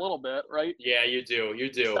hockey a little bit, right? Yeah, you do.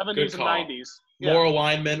 70s Good and call. 90s. Yeah. More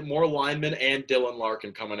linemen, and Dylan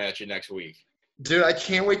Larkin coming at you next week. Dude, I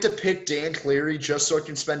can't wait to pick Dan Cleary just so I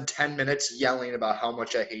can spend 10 minutes yelling about how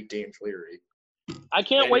much I hate Dan Cleary. I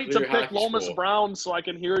can't Yeah, wait to your pick hockey Lomas school. Brown so I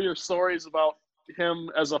can hear your stories about him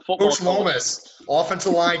as a football Coach Lomas,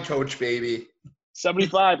 offensive line coach, baby.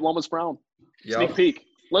 75, Lomas Brown. Sneak Yep. peek.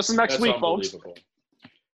 Listen next That's week, folks. unbelievable.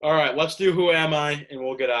 All right, let's do Who Am I, and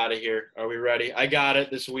we'll get out of here. Are we ready? I got it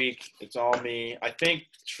this week. It's all me. I think,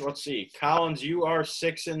 let's see. Collins, you are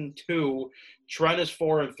 6-2. Trent is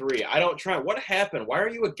 4-3. Trent, what happened? Why are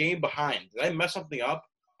you a game behind? Did I mess something up?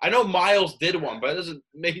 I know Miles did one, but it doesn't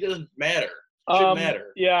matter. It shouldn't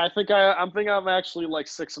matter. Yeah, I'm thinking I'm actually like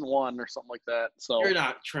 6-1 or something like that. So You're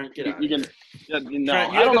not, Trent. Get out you of can. here. No,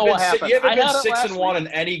 Trent, I don't know what happened. You haven't I been had it last 6-1 week. in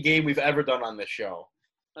any game we've ever done on this show.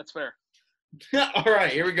 That's fair. All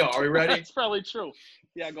right, here we go. Are we ready? That's probably true.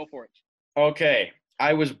 Yeah, go for it. Okay.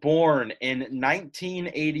 I was born in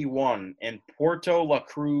 1981 in Puerto La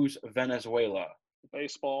Cruz, Venezuela.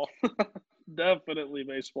 Baseball. Definitely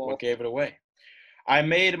baseball. What gave it away? I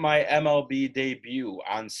made my MLB debut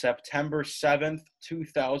on September 7th,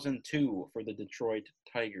 2002 for the Detroit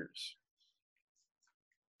Tigers.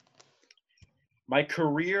 My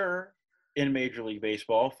career in Major League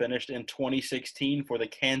Baseball finished in 2016 for the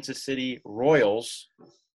Kansas City Royals.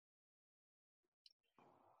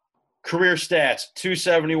 Career stats,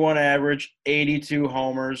 271 average, 82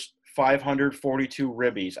 homers, 542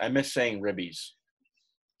 ribbies. I miss saying ribbies.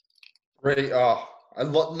 Great. Oh, I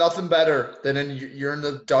love nothing better than you're in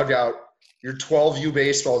the dugout. Your 12U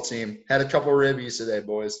baseball team had a couple ribbies today,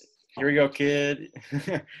 boys. Here we go, kid.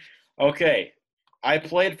 Okay. I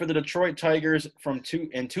played for the Detroit Tigers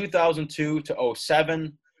in 2002 to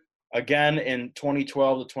 07, again in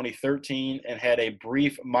 2012 to 2013, and had a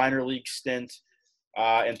brief minor league stint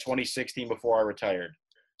in 2016 before I retired,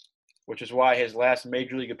 which is why his last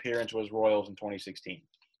major league appearance was Royals in 2016.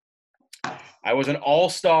 I was an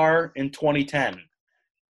all-star in 2010.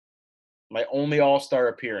 My only all-star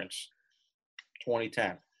appearance,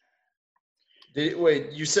 2010.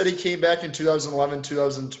 Wait, you said he came back in 2011,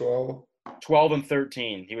 2012? 12 and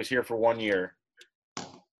 13. He was here for 1 year.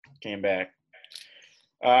 Came back.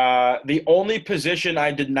 The only position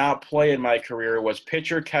I did not play in my career was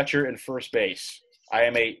pitcher, catcher, and first base. I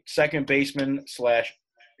am a second baseman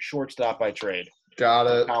 / shortstop by trade. Got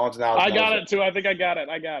it. Collins now. I got it too. I think I got it.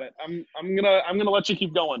 I'm gonna let you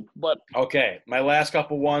keep going. But okay, my last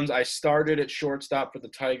couple ones. I started at shortstop for the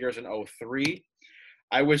Tigers in 2003.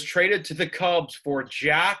 I was traded to the Cubs for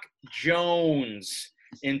Jack Jones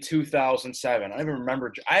in 2007. I don't even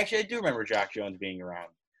remember. I do remember Jack Jones being around.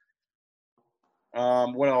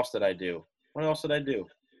 What else did I do? I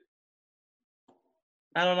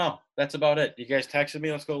don't know. That's about it. You guys texted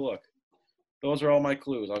me. Let's go look. Those are all my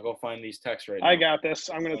clues. I'll go find these texts right now. I got this.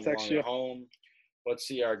 I'm going to text you. Home. Let's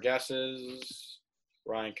see our guesses.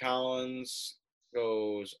 Ryan Collins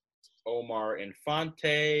goes Omar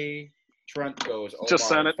Infante. Trent goes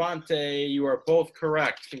Omar Infante. You are both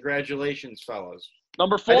correct. Congratulations, fellas.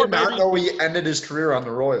 Number 4, I did not know he ended his career on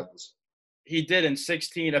the Royals. He did in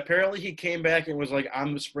 2016. Apparently, he came back and was like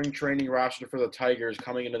on the spring training roster for the Tigers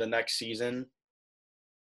coming into the next season.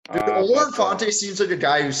 Dude, Omar Infante seems like a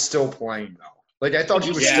guy who's still playing though. Like I thought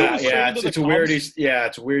he was still. Yeah, it's weird.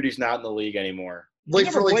 It's weird he's not in the league anymore. He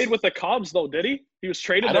never played with the Cubs though, did he? He was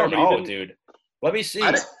traded there. I don't know, dude. Let me see.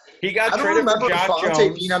 He got traded for Josh Infante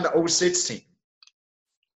Jones. being on the 06 team.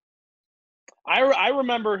 I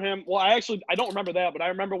remember him. Well, I don't remember that, but I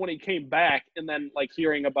remember when he came back and then like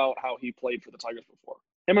hearing about how he played for the Tigers before.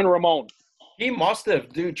 Him and Ramon. He must have,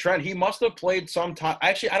 dude, Trent. He must have played some time.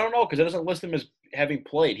 Actually, I don't know because it doesn't list him as having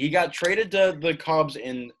played. He got traded to the Cubs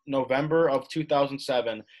in November of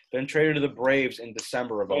 2007, then traded to the Braves in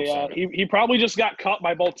December of 2007. Yeah, he probably just got cut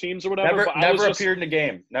by both teams or whatever. Never appeared in the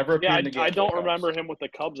game. I don't remember him with the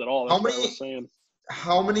Cubs at all. That's what I was saying.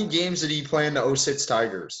 How many games did he play in the 06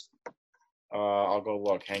 Tigers? I'll go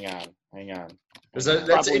look. Hang on.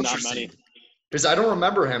 That's interesting. Because I don't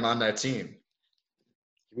remember him on that team.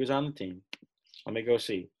 He was on the team. Let me go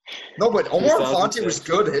see. No, but Omar Infante was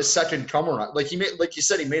good his second come around. Like you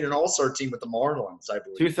said, he made an all-star team with the Marlins, I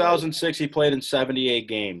believe. 2006, he played in 78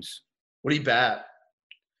 games. What did he bat?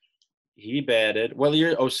 He batted. What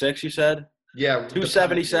year? 06, you said? Yeah.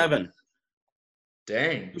 277.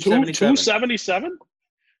 Dang. 277?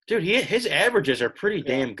 Dude, his averages are pretty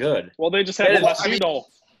damn good. Well, they just had Placido.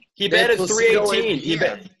 He batted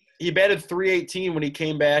 318. He batted 318 when he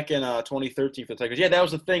came back in 2013 for the Tigers. Yeah, that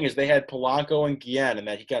was the thing is they had Polanco and Guillen, and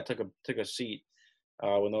that he took a seat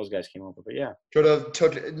when those guys came over. But yeah,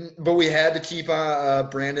 but we had to keep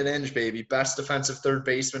Brandon Inge, baby, best defensive third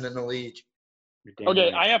baseman in the league.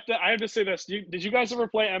 Okay, right. I have to say this. Did you guys ever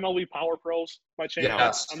play MLB Power Pros by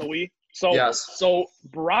chance on the Wii? So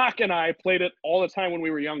Brock and I played it all the time when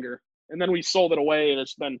we were younger, and then we sold it away, and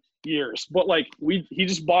it's been years. But like he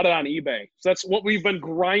just bought it on eBay. So that's what we've been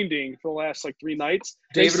grinding for the last like 3 nights.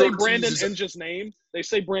 They say Brandon Inge's name. They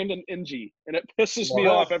say Brandon Inge, and it pisses me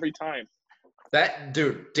off every time. That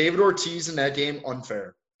dude, David Ortiz in that game,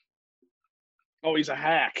 unfair. Oh, he's a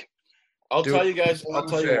hack. I'll tell you guys. I'll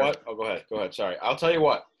tell you what. Oh, go ahead. Sorry. I'll tell you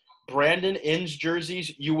what. Brandon Inge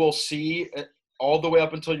jerseys you will see all the way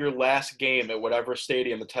up until your last game at whatever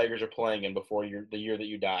stadium the Tigers are playing in before the year that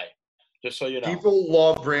you die. Just so you know. People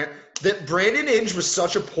love Brandon Inge was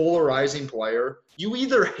such a polarizing player. You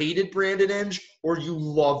either hated Brandon Inge or you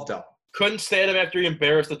loved him. Couldn't stand him after he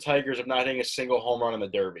embarrassed the Tigers of not hitting a single home run in the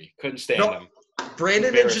Derby. Couldn't stand him.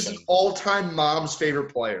 Brandon Inge is an all-time mom's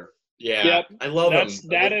favorite player. Yeah, yep. I love him.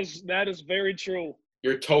 That is very true.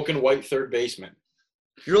 Your token white third baseman.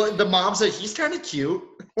 You're like the mom's like he's kind of cute.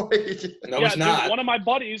 No, he's not. Dude, one of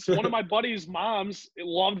my buddies' moms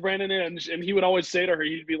loved Brandon Inge, and he would always say to her,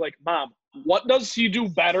 he'd be like, "Mom, what does he do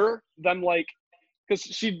better than like?" Because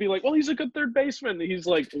she'd be like, "Well, he's a good third baseman." And he's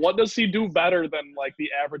like, "What does he do better than like the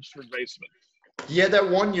average third baseman?" He had that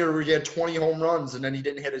one year where he had 20 home runs, and then he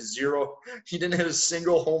didn't hit a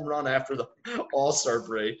single home run after the All-Star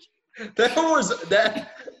break. That was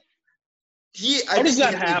that. How does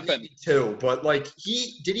that happen? 2, but like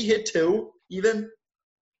did he hit 2 even?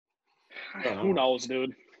 Who knows,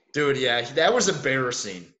 dude? Dude, yeah, that was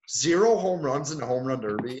embarrassing. 0 home runs in the home run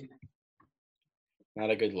derby. Not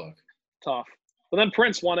a good look. Tough. But then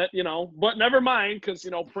Prince won it, But never mind, because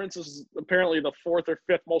Prince is apparently the 4th or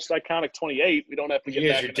 5th most iconic 28. We don't have to get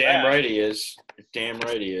back into that. You're damn right he is. You're damn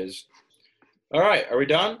right he is. All right, are we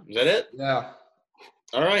done? Is that it? Yeah.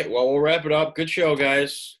 All right, well, we'll wrap it up. Good show,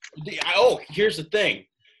 guys. Oh, here's the thing.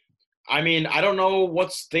 I mean, I don't know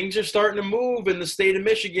things are starting to move in the state of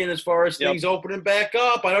Michigan as far as things opening back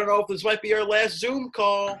up. I don't know if this might be our last Zoom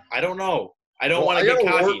call. I don't know. I don't want to get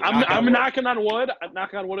cocky. I'm knocking on wood. I'm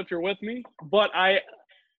knocking on wood if you're with me. But I'm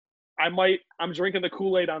drinking the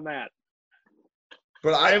Kool-Aid on that.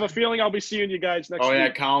 But I have a feeling I'll be seeing you guys next week. Oh, yeah,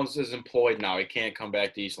 Collins is employed now. He can't come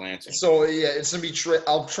back to East Lansing. So, yeah, it's going to be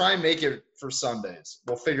I'll try and make it for Sundays.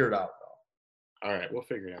 We'll figure it out, though. All right, we'll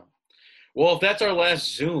figure it out. Well, if that's our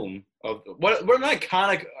last Zoom of what an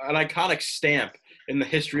iconic stamp in the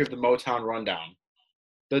history of the Motown Rundown.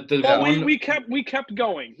 We kept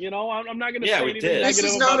going. You know, I'm not going to say anything did. negative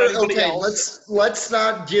This is about not anybody okay. else. Let's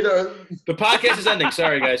not get a. The podcast is ending.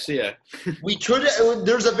 Sorry, guys. See ya. We could.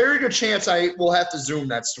 There's a very good chance I will have to Zoom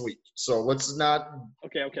next week. So let's not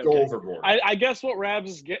go overboard. I guess what Rabs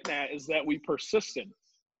is getting at is that we persisted.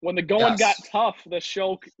 When the going got tough, the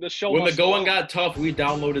show. When the going got tough, we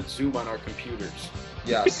downloaded Zoom on our computers.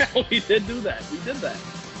 Yes. Yeah, we did do that. We did that.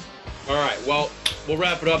 All right, well, we'll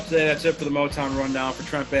wrap it up today. That's it for the Motown Rundown. For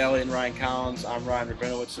Trent Bailey and Ryan Collins, I'm Ryan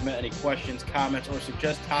Rabinowitz. Submit any questions, comments, or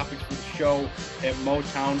suggest topics for the show at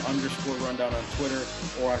Motown_Rundown on Twitter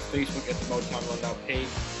or on Facebook at the Motown Rundown page.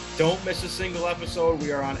 Don't miss a single episode.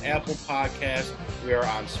 We are on Apple Podcasts. We are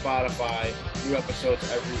on Spotify. New episodes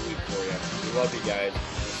every week for you. We love you guys. We'll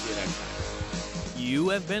see you next time. You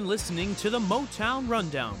have been listening to the Motown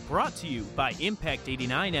Rundown, brought to you by Impact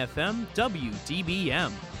 89 FM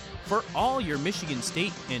WDBM. For all your Michigan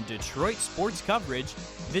State and Detroit sports coverage,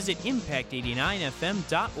 visit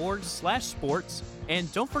impact89fm.org/sports,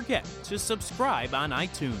 and don't forget to subscribe on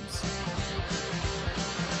iTunes.